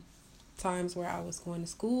times where I was going to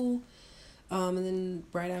school, and then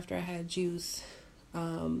right after I had Juice,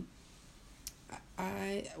 I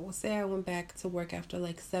will say I went back to work after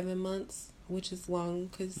like 7 months which is long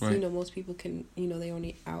because, right. Most people can, they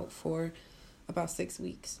only out for about 6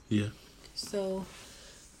 weeks. Yeah. So,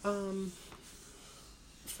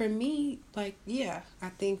 for me, like, yeah, I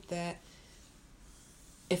think that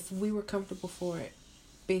if we were comfortable for it,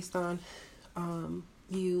 based on, and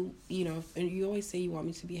you always say you want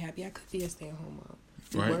me to be happy. I could be a stay-at-home mom.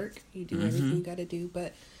 You right. work, you do everything you got to do.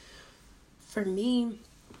 But for me,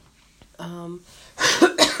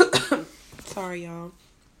 sorry, y'all,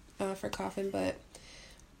 for coughing, but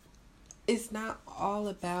it's not all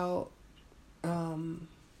about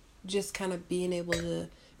just kind of being able to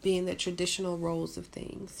be in the traditional roles of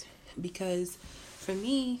things. Because for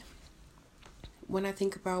me, when I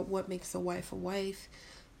think about what makes a wife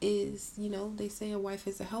is, they say a wife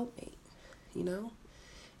is a helpmate, And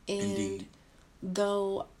Indeed.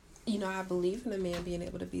 Though, I believe in a man being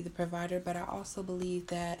able to be the provider, but I also believe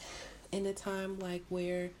that in a time like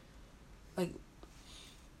where, like,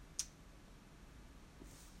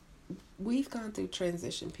 we've gone through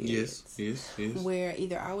transition periods. Yes. Where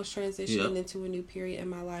either I was transitioning into a new period in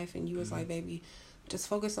my life and you was like, baby, just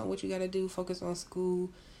focus on what you got to do, focus on school,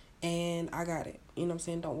 and I got it. You know what I'm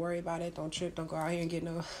saying? Don't worry about it. Don't trip. Don't go out here and get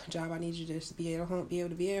no job. I need you to just be able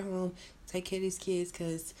to be at home, take care of these kids,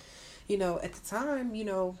 because, at the time,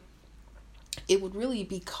 it would really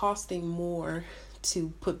be costing more to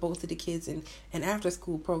put both of the kids in after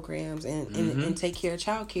school programs and take care of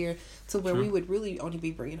childcare, to where we would really only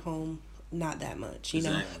be bringing home not that much,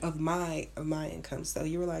 of my income. So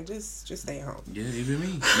you were like, just stay at home. Yeah, even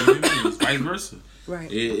me. It's vice versa.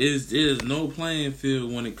 Right. It is no playing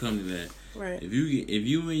field when it comes to that. Right. If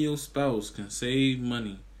you and your spouse can save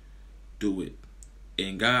money, do it.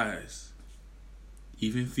 And guys,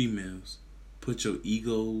 even females, put your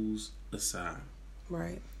egos aside.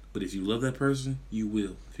 Right. But if you love that person, you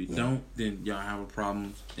will. If you don't, then y'all have a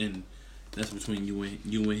problem, and that's between you and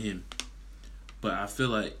him. But I feel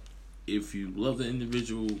like if you love the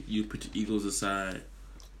individual, you put your egos aside.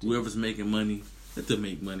 Whoever's making money, let them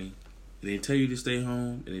make money. And they tell you to stay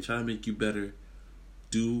home, and they try to make you better.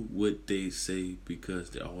 Do what they say, because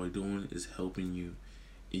they're all doing is helping you,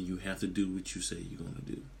 and you have to do what you say you're gonna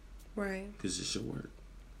do. Right. Because it's your work.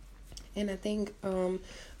 And I think a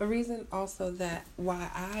reason also that why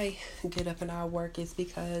I get up and I work is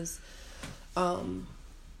because I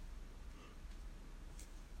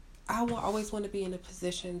will always want to be in a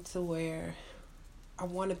position to where I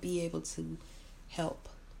want to be able to help,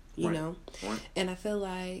 you know? Right. And I feel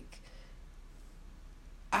like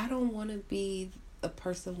I don't want to be a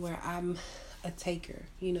person where I'm a taker.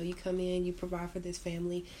 You come in, you provide for this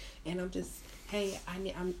family, and I'm just, hey,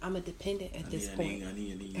 I'm a dependent at this point. I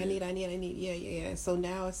need. Yeah. So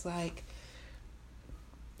now it's like,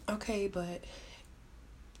 okay, but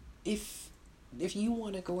if you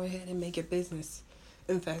want to go ahead and make a business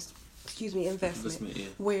investment,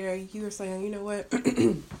 where you're saying, you know what,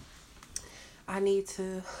 I need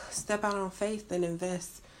to step out on faith and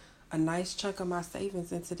invest a nice chunk of my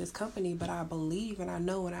savings into this company, but I believe and I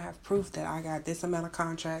know and I have proof that I got this amount of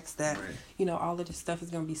contracts, that, all of this stuff is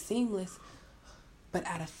going to be seamless. But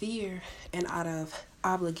out of fear and out of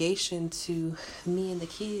obligation to me and the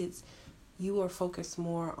kids, you are focused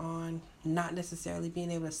more on not necessarily being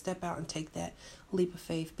able to step out and take that leap of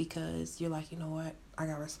faith, because you're like, you know what, I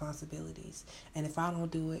got responsibilities. And if I don't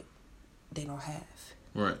do it, they don't have.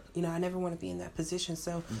 Right. I never want to be in that position.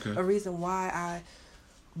 So a reason why I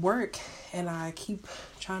work and I keep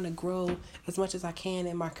trying to grow as much as I can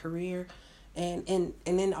in my career and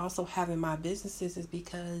then also having my businesses is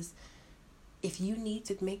because if you need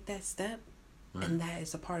to make that step, and that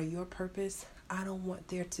is a part of your purpose, I don't want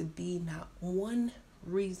there to be not one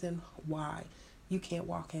reason why you can't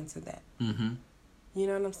walk into that. Mm-hmm. You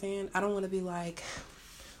know what I'm saying? I don't want to be like,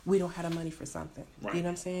 we don't have the money for something. Right. You know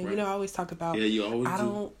what I'm saying? Right. I always talk about, you always I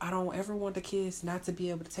don't ever want the kids not to be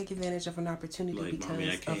able to take advantage of an opportunity, like, because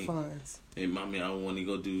mommy, of funds. Hey, mommy, I want to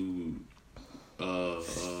go do, like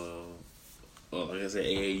I said,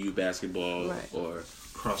 AAU basketball or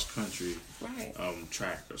cross country,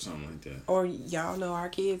 track or something like that. Or y'all know our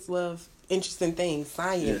kids love interesting things,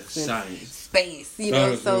 science and space.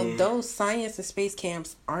 So those science and space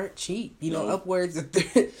camps aren't cheap. Upwards of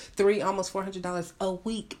 $300, almost $400 a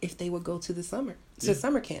week if they would go to the summer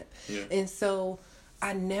camp. Yeah. And so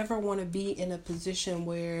I never want to be in a position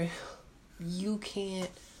where you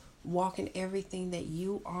can't walk in everything that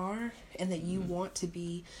you are and that you want to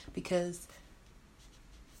be because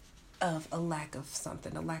of a lack of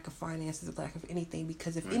something, a lack of finances, a lack of anything.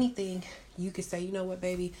 Because if anything, you could say, you know what,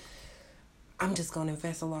 baby, I'm just going to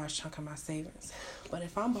invest a large chunk of my savings. But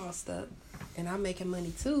if I'm bossed up and I'm making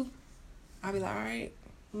money too, I'll be like, all right,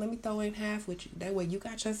 let me throw in half with you. That way you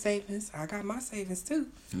got your savings, I got my savings too.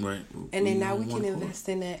 Right. And then now we can invest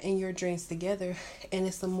in that, in your dreams together, and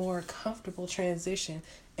it's a more comfortable transition,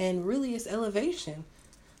 and really it's elevation,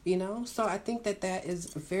 you know? So I think that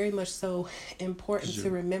is very much so important to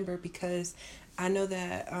remember, because I know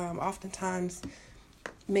that oftentimes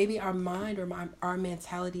maybe our mind or our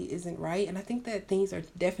mentality isn't right, and I think that things are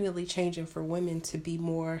definitely changing for women to be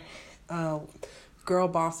more girl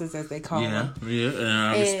bosses, as they call them. Yeah, and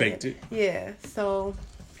I respect it. Yeah, so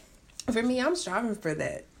for me, I'm striving for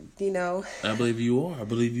that, you know. I believe you are. I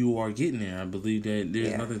believe you are getting there. I believe that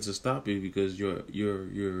there's nothing to stop you, because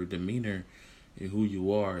your demeanor and who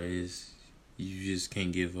you are is, you just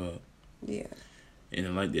can't give up. Yeah.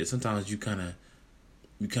 And like that, sometimes you kind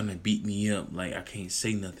of beat me up, like I can't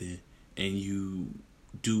say nothing, and you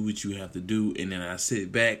do what you have to do, and then I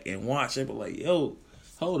sit back and watch it, but like, yo,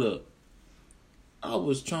 hold up. I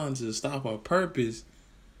was trying to stop her purpose,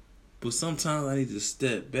 but sometimes I need to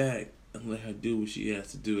step back and let her do what she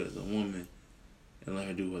has to do as a woman, and let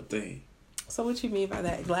her do her thing. So what you mean by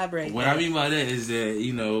that? Elaborate. What I mean by that is that,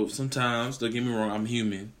 you know, sometimes, don't get me wrong, I'm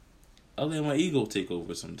human. I let my ego take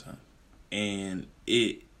over sometimes. And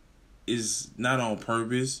it is not on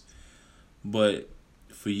purpose, but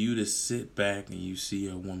for you to sit back and you see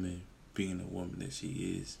a woman being the woman that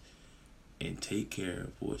she is and take care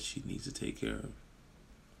of what she needs to take care of,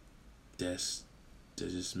 that's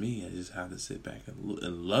just me. I just have to sit back and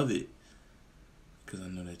love it, because I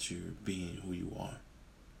know that you're being who you are.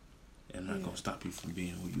 And I'm not going to stop you from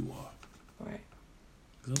being who you are. Right.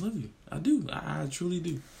 Because I love you. I do. I truly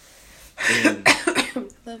do. And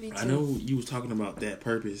love you too. I know you was talking about that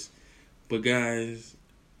purpose, but guys,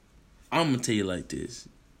 I'm going to tell you like this.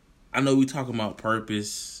 I know we talking about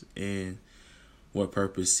purpose and what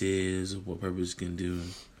purpose is, what purpose can do.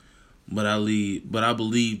 But I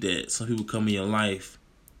believe that some people come in your life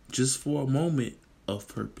just for a moment of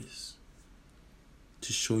purpose,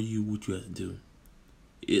 to show you what you have to do.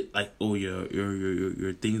 It like, or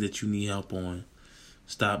your things that you need help on.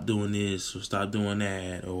 Stop doing this or stop doing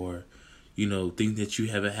that, or you know, things that you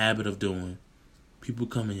have a habit of doing. People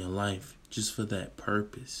come in your life just for that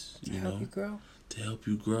purpose, to help you grow. To help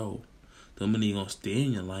you grow. Don't mean they're gonna stay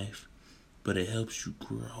in your life, but it helps you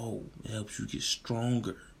grow. It helps you get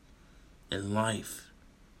stronger in life.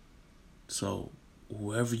 So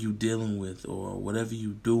whoever you dealing with or whatever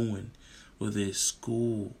you doing, whether it's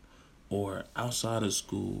school or outside of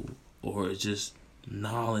school, or it's just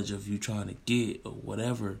knowledge of you trying to get or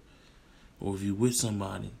whatever, or if you with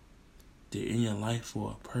somebody, they're in your life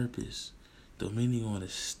for a purpose. Don't mean they're gonna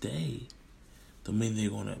stay. Don't mean they're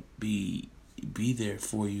gonna be there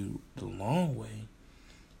for you the long way,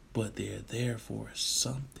 but they're there for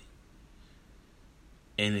something.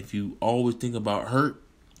 And if you always think about hurt,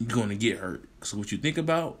 you're going to get hurt. So what you think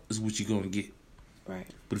about is what you're going to get. Right.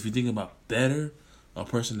 But if you think about better, a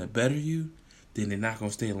person that better you, then they're not going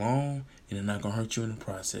to stay long, and they're not going to hurt you in the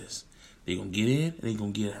process. They're going to get in, and they're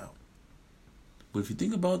going to get out. But if you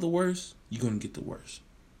think about the worst, you're going to get the worst.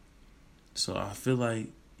 So I feel like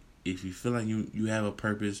if you feel like you have a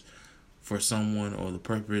purpose for someone, or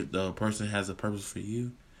the person has a purpose for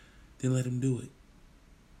you, then let them do it.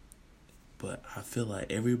 But I feel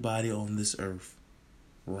like everybody on this earth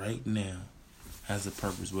right now has a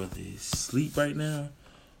purpose, whether they sleep right now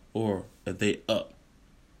or if they up.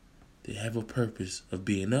 They have a purpose of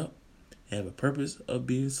being up. They have a purpose of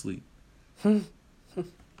being asleep. Yeah.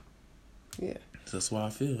 So that's why I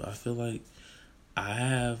feel. I feel like I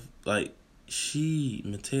have, like,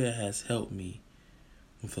 Matea has helped me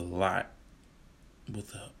with a lot,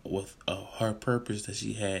 with her purpose that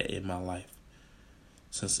she had in my life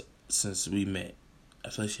since we met. I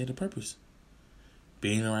feel like she had a purpose.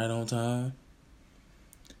 Being right on time.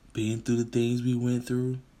 Being through the things we went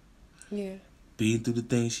through. Yeah. Being through the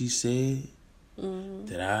things she said. Mm-hmm.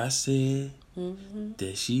 That I said. Mm-hmm.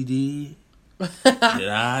 That she did. That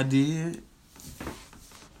I did.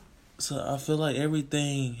 So I feel like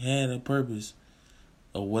everything had a purpose.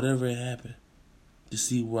 Or whatever it happened. To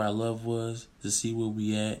see where our love was. To see where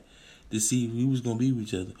we at. To see if we was going to be with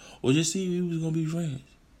each other. Or just see if we was going to be friends.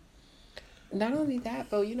 Not only that,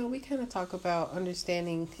 but you know, we kind of talk about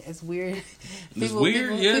understanding as weird. It's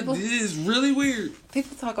weird, it is really weird.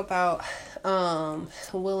 People talk about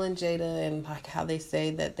Will and Jada and like how they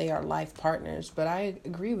say that they are life partners, but I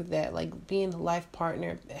agree with that. Like being a life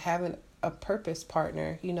partner, having a purpose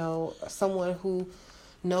partner, you know, someone who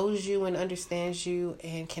knows you and understands you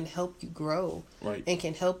and can help you grow, right, and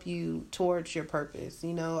can help you towards your purpose.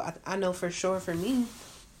 You know, I know for sure for me,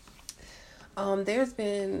 there's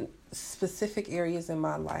been specific areas in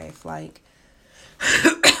my life, like,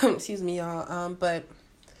 excuse me, y'all, but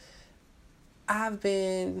I've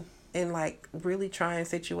been in like really trying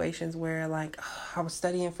situations where like I was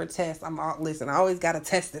studying for tests. Listen, I always got a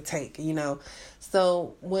test to take, you know.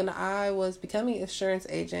 So when I was becoming an insurance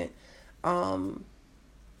agent, I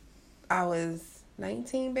was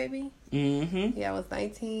 19, baby. Mm-hmm. Yeah, I was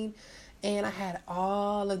 19. And I had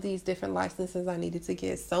all of these different licenses I needed to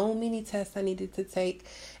get, so many tests I needed to take.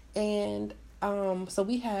 And so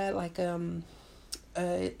we had like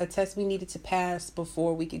a test we needed to pass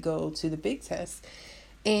before we could go to the big test.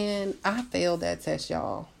 And I failed that test,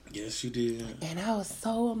 y'all. Yes, you did. And I was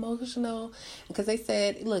so emotional because they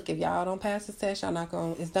said, look, if y'all don't pass this test, y'all not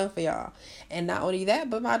going, it's done for y'all. And not only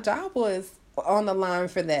that, but my job was on the line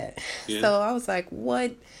for that. Yeah. So I was like,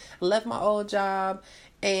 what? Left my old job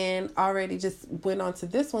and already just went on to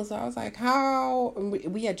this one. So I was like, how?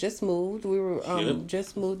 We had just moved. We were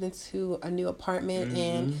just moved into a new apartment.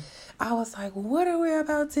 And I was like, what are we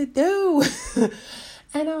about to do?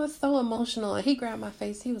 And I was so emotional. And he grabbed my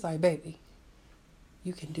face. He was like, baby,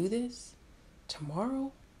 you can do this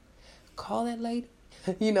tomorrow. Call that lady.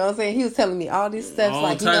 You know what I'm saying? He was telling me all these steps. All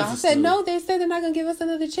like, you know, I said, stuff. no, they said they're not going to give us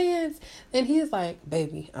another chance. And he was like,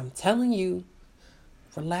 baby, I'm telling you,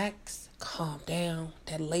 relax, calm down.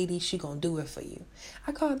 That lady, she going to do it for you.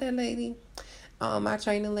 I called that lady, my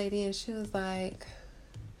training lady, and she was like,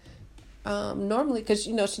 normally, because,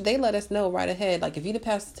 you know, they let us know right ahead, like, if you didn't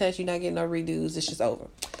pass the test, you're not getting no redos, it's just over.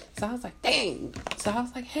 So I was like, dang. So I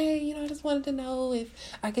was like, hey, you know, I just wanted to know if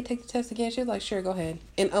I could take the test again. She was like, sure, go ahead.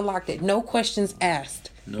 And unlocked it. No questions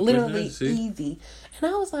asked. Literally easy.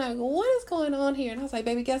 And I was like, what is going on here? And I was like,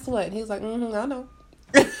 baby, guess what? And he was like, I know.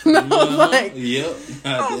 And I was like, yep.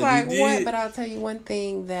 I was like, what? But I'll tell you one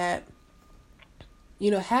thing that,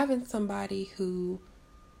 you know, having somebody who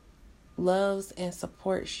loves and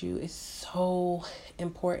supports you is so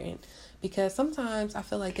important, because sometimes I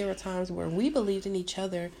feel like there were times where we believed in each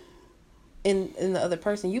other, in the other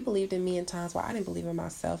person. You believed in me in times where I didn't believe in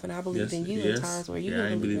myself, and I believed in you in times where you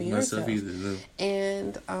didn't believe in yourself either, no.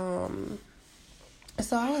 And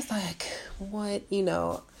so I was like, what, you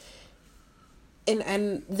know.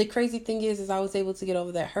 And the crazy thing is I was able to get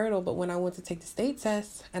over that hurdle, but when I went to take the state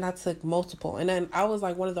test, and I took multiple, and then I was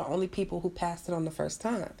like one of the only people who passed it on the first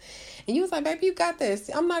time. And you was like, baby, you got this.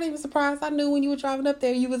 I'm not even surprised. I knew when you were driving up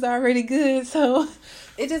there, you was already good. So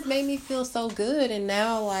it just made me feel so good. And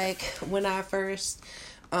now, like, when I first,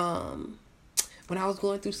 when I was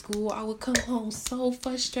going through school, I would come home so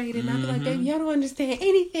frustrated. And I'd be like, baby, I don't understand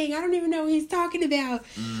anything. I don't even know what he's talking about.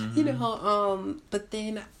 You know, but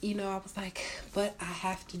then, you know, I was like, but I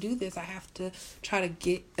have to do this. I have to try to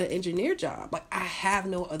get an engineer job. Like, I have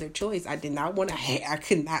no other choice. I did not want to, I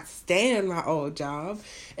could not stand my old job.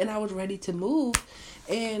 And I was ready to move.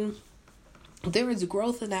 And there was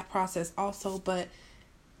growth in that process also. But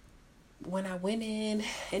when I went in,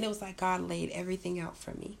 and it was like God laid everything out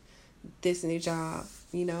for me. This new job,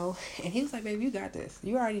 you know, and he was like, baby, you got this.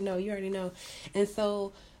 You already know. And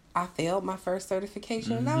so I failed my first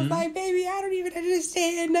certification, and I was like, baby, I don't even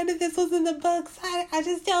understand. None of this was in the books. I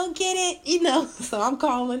just don't get it, you know. So I'm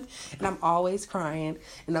calling, and I'm always crying,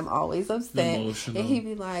 and I'm always upset. Emotional. And he'd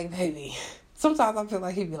be like, baby, sometimes I feel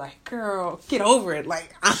like he'd be like, girl, get over it.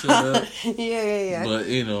 Like, shut up. Yeah. But,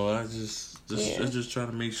 you know, I just try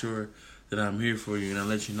to make sure that I'm here for you, and I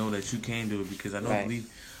let you know that you can do it, because I don't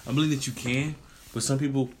I believe that you can, but some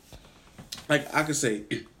people, like I could say,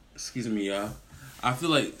 excuse me, y'all, I feel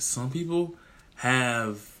like some people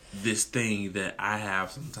have this thing that I have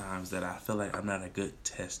sometimes, that I feel like I'm not a good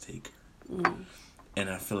test taker. And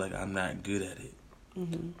I feel like I'm not good at it.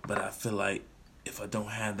 But I feel like if I don't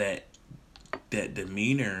have that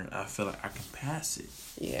demeanor, I feel like I can pass it.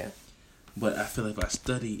 Yeah. But I feel like if I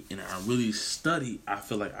study, and I really study, I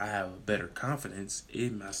feel like I have a better confidence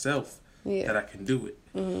in myself. Yeah. That I can do it.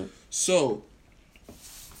 So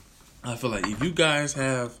I feel like if you guys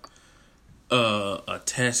have a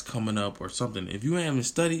test coming up or something, if you haven't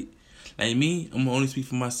studied, like me, I'm gonna only speak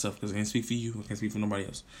for myself, because I can't speak for you, I can't speak for nobody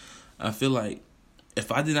else. I feel like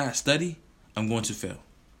if I did not study, I'm going to fail,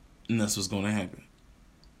 and that's what's going to happen.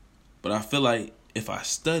 But I feel like if I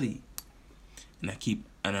study and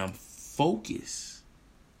I'm focused,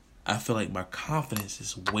 I feel like my confidence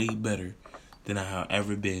is way better than I have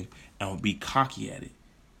ever been. I don't be cocky at it,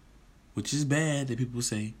 which is bad that people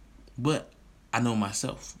say, but I know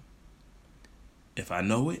myself. If I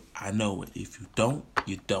know it, I know it. If you don't,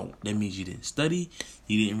 you don't. That means you didn't study,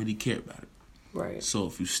 you didn't really care about it. Right. So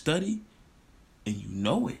if you study and you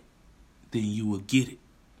know it, then you will get it.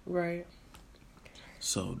 Right.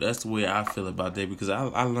 So that's the way I feel about that, because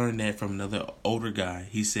I learned that from another older guy.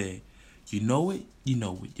 He said, you know it, you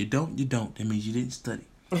know it. You don't, you don't. That means you didn't study.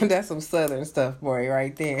 That's some Southern stuff, boy,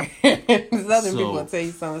 right there. Southern people will tell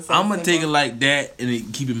you something. I'm going to take it like that and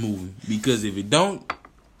then keep it moving. Because if you know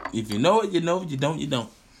it, you know it. You don't, you don't.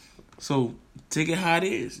 So take it how it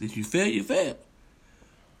is. If you fail, you fail.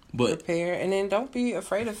 But prepare, and then don't be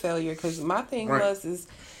afraid of failure. Because my thing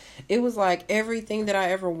it was like everything that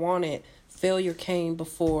I ever wanted, failure came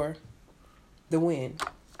before the win.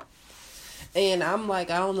 And I'm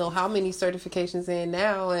like, I don't know how many certifications in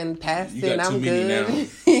now and passed it. I'm good.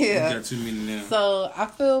 Yeah, you got too many now. So I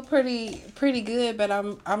feel pretty good, but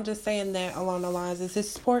I'm just saying that along the lines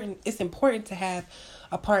it's important to have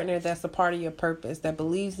a partner that's a part of your purpose, that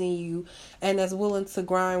believes in you and that's willing to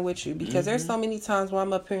grind with you. Because there's so many times where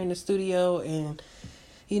I'm up here in the studio and,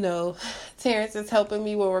 you know, Terrence is helping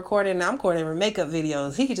me with recording and I'm recording makeup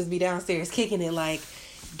videos. He could just be downstairs kicking it like,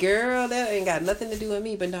 girl, that ain't got nothing to do with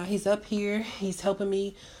me. But now he's up here. He's helping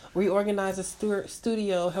me reorganize a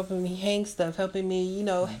studio, helping me hang stuff, helping me, you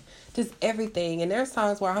know, just everything. And there's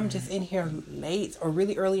times where I'm just in here late or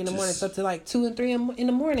really early in the morning, so to like 2 and 3 in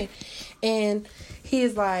the morning. And he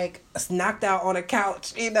is like knocked out on a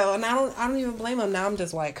couch, you know, and I don't even blame him. Now I'm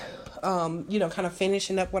just like, you know, kind of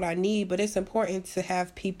finishing up what I need. But it's important to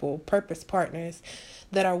have people, purpose partners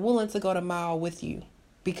that are willing to go the mile with you,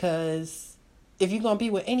 because if you're going to be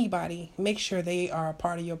with anybody, make sure they are a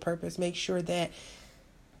part of your purpose. Make sure that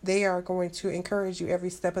they are going to encourage you every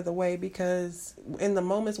step of the way, because in the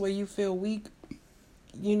moments where you feel weak,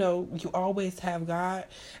 you know, you always have God.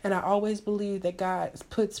 And I always believe that God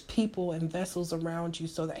puts people and vessels around you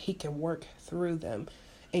so that he can work through them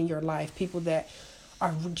in your life. People that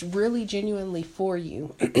are really genuinely for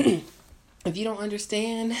you. If you don't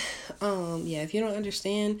understand, if you don't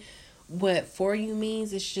understand what for you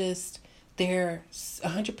means, it's just they're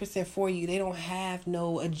 100% for you. They don't have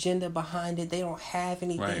no agenda behind it. They don't have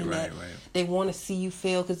anything that they want to see you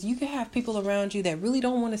fail. Because you can have people around you that really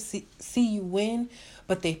don't want to see you win,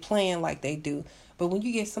 but they plan like they do. But when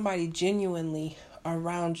you get somebody genuinely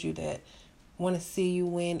around you that want to see you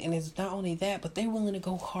win, and it's not only that, but they're willing to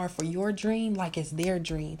go hard for your dream like it's their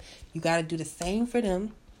dream. You got to do the same for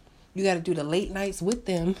them. You got to do the late nights with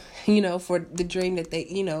them, you know, for the dream that they,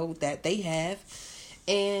 you know, that they have.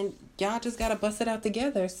 And y'all just got to bust it out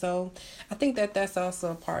together. So I think that that's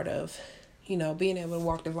also a part of, you know, being able to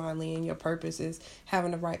walk divinely in your purpose, is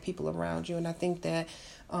having the right people around you. And I think that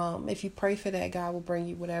if you pray for that, God will bring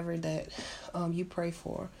you whatever that you pray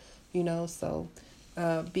for, you know. So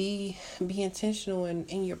be intentional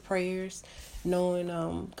in your prayers,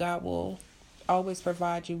 knowing God will always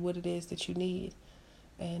provide you what it is that you need.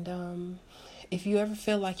 And if you ever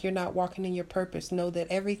feel like you're not walking in your purpose, know that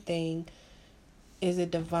everything is a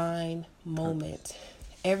divine moment.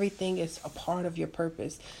 Everything is a part of your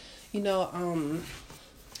purpose. You know,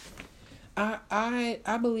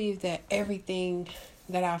 I believe that everything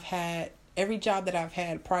that I've had, every job that I've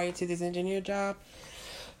had prior to this engineer job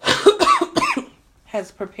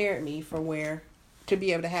has prepared me for where to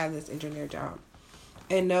be able to have this engineer job.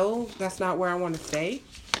 And no, that's not where I want to stay.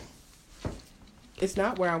 It's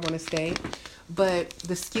not where I want to stay. But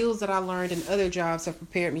the skills that I learned in other jobs have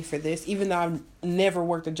prepared me for this, even though I've never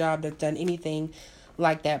worked a job that's done anything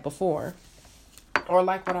like that before, or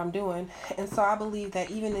like what I'm doing. And so I believe that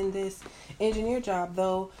even in this engineer job,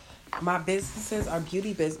 though my businesses are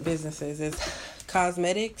beauty businesses, it's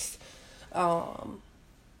cosmetics,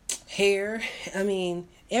 hair, I mean,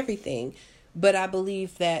 everything. But I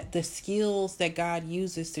believe that the skills that God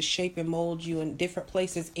uses to shape and mold you in different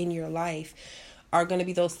places in your life are going to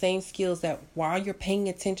be those same skills that while you're paying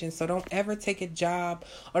attention. So don't ever take a job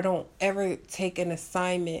or don't ever take an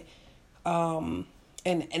assignment and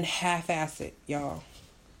half-ass it, y'all.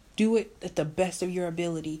 Do it at the best of your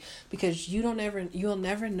ability, because you'll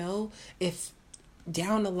never know if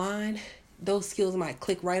down the line those skills might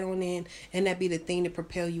click right on in, and that be the thing to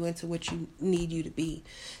propel you into what you need you to be.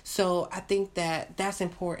 So I think that that's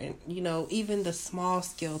important. You know, even the small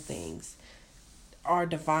scale things are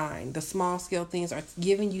divine. The small scale things are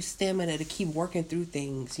giving you stamina to keep working through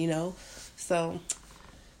things, you know. So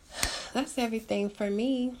that's everything for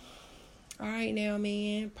me. All right now,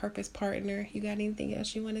 man. Purpose partner, you got anything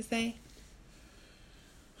else you want to say?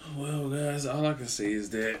 Well, guys, all I can say is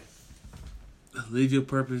that live your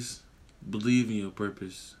purpose, believe in your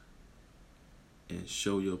purpose, and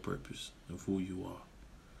show your purpose of who you are.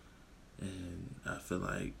 And I feel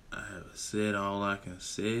like I have said all I can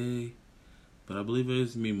say, but I believe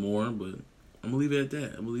there's me more, but I'm going to leave it at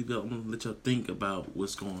that. I'm going to let y'all think about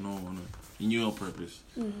what's going on in your purpose.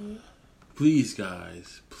 Mm-hmm. Please,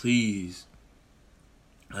 guys, please.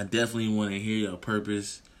 I definitely want to hear your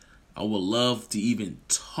purpose. I would love to even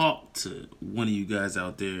talk to one of you guys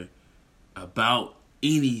out there about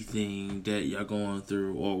anything that y'all going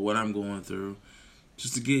through or what I'm going through,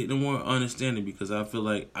 just to get more understanding, because I feel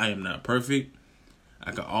like I am not perfect.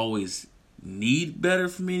 I could always need better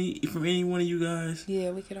from any one of you guys. Yeah,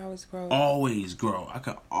 we could always grow. Always grow. I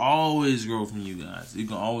could always grow from you guys. You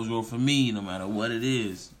can always grow from me, no matter what it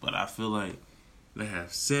is. But I feel like I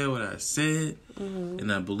have said what I said,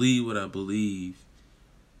 and I believe what I believe,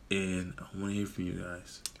 and I want to hear from you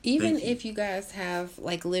guys. Even if you guys have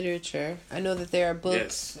like literature, I know that there are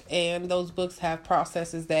books, and those books have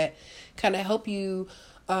processes that kind of help you,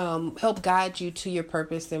 help guide you to your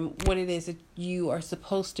purpose and what it is that you are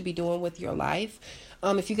supposed to be doing with your life.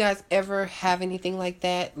 If you guys ever have anything like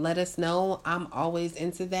that, let us know. I'm always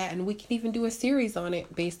into that, and we can even do a series on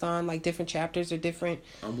it based on like different chapters or different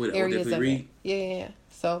areas of it. Yeah.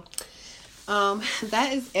 So,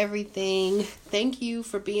 that is everything. Thank you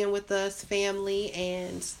for being with us, family,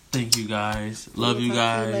 and thank you guys. Love you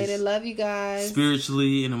guys. Later. Love you guys.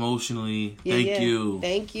 Spiritually and emotionally. Thank you.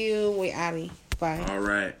 Thank you. We outie. Bye. All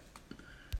right.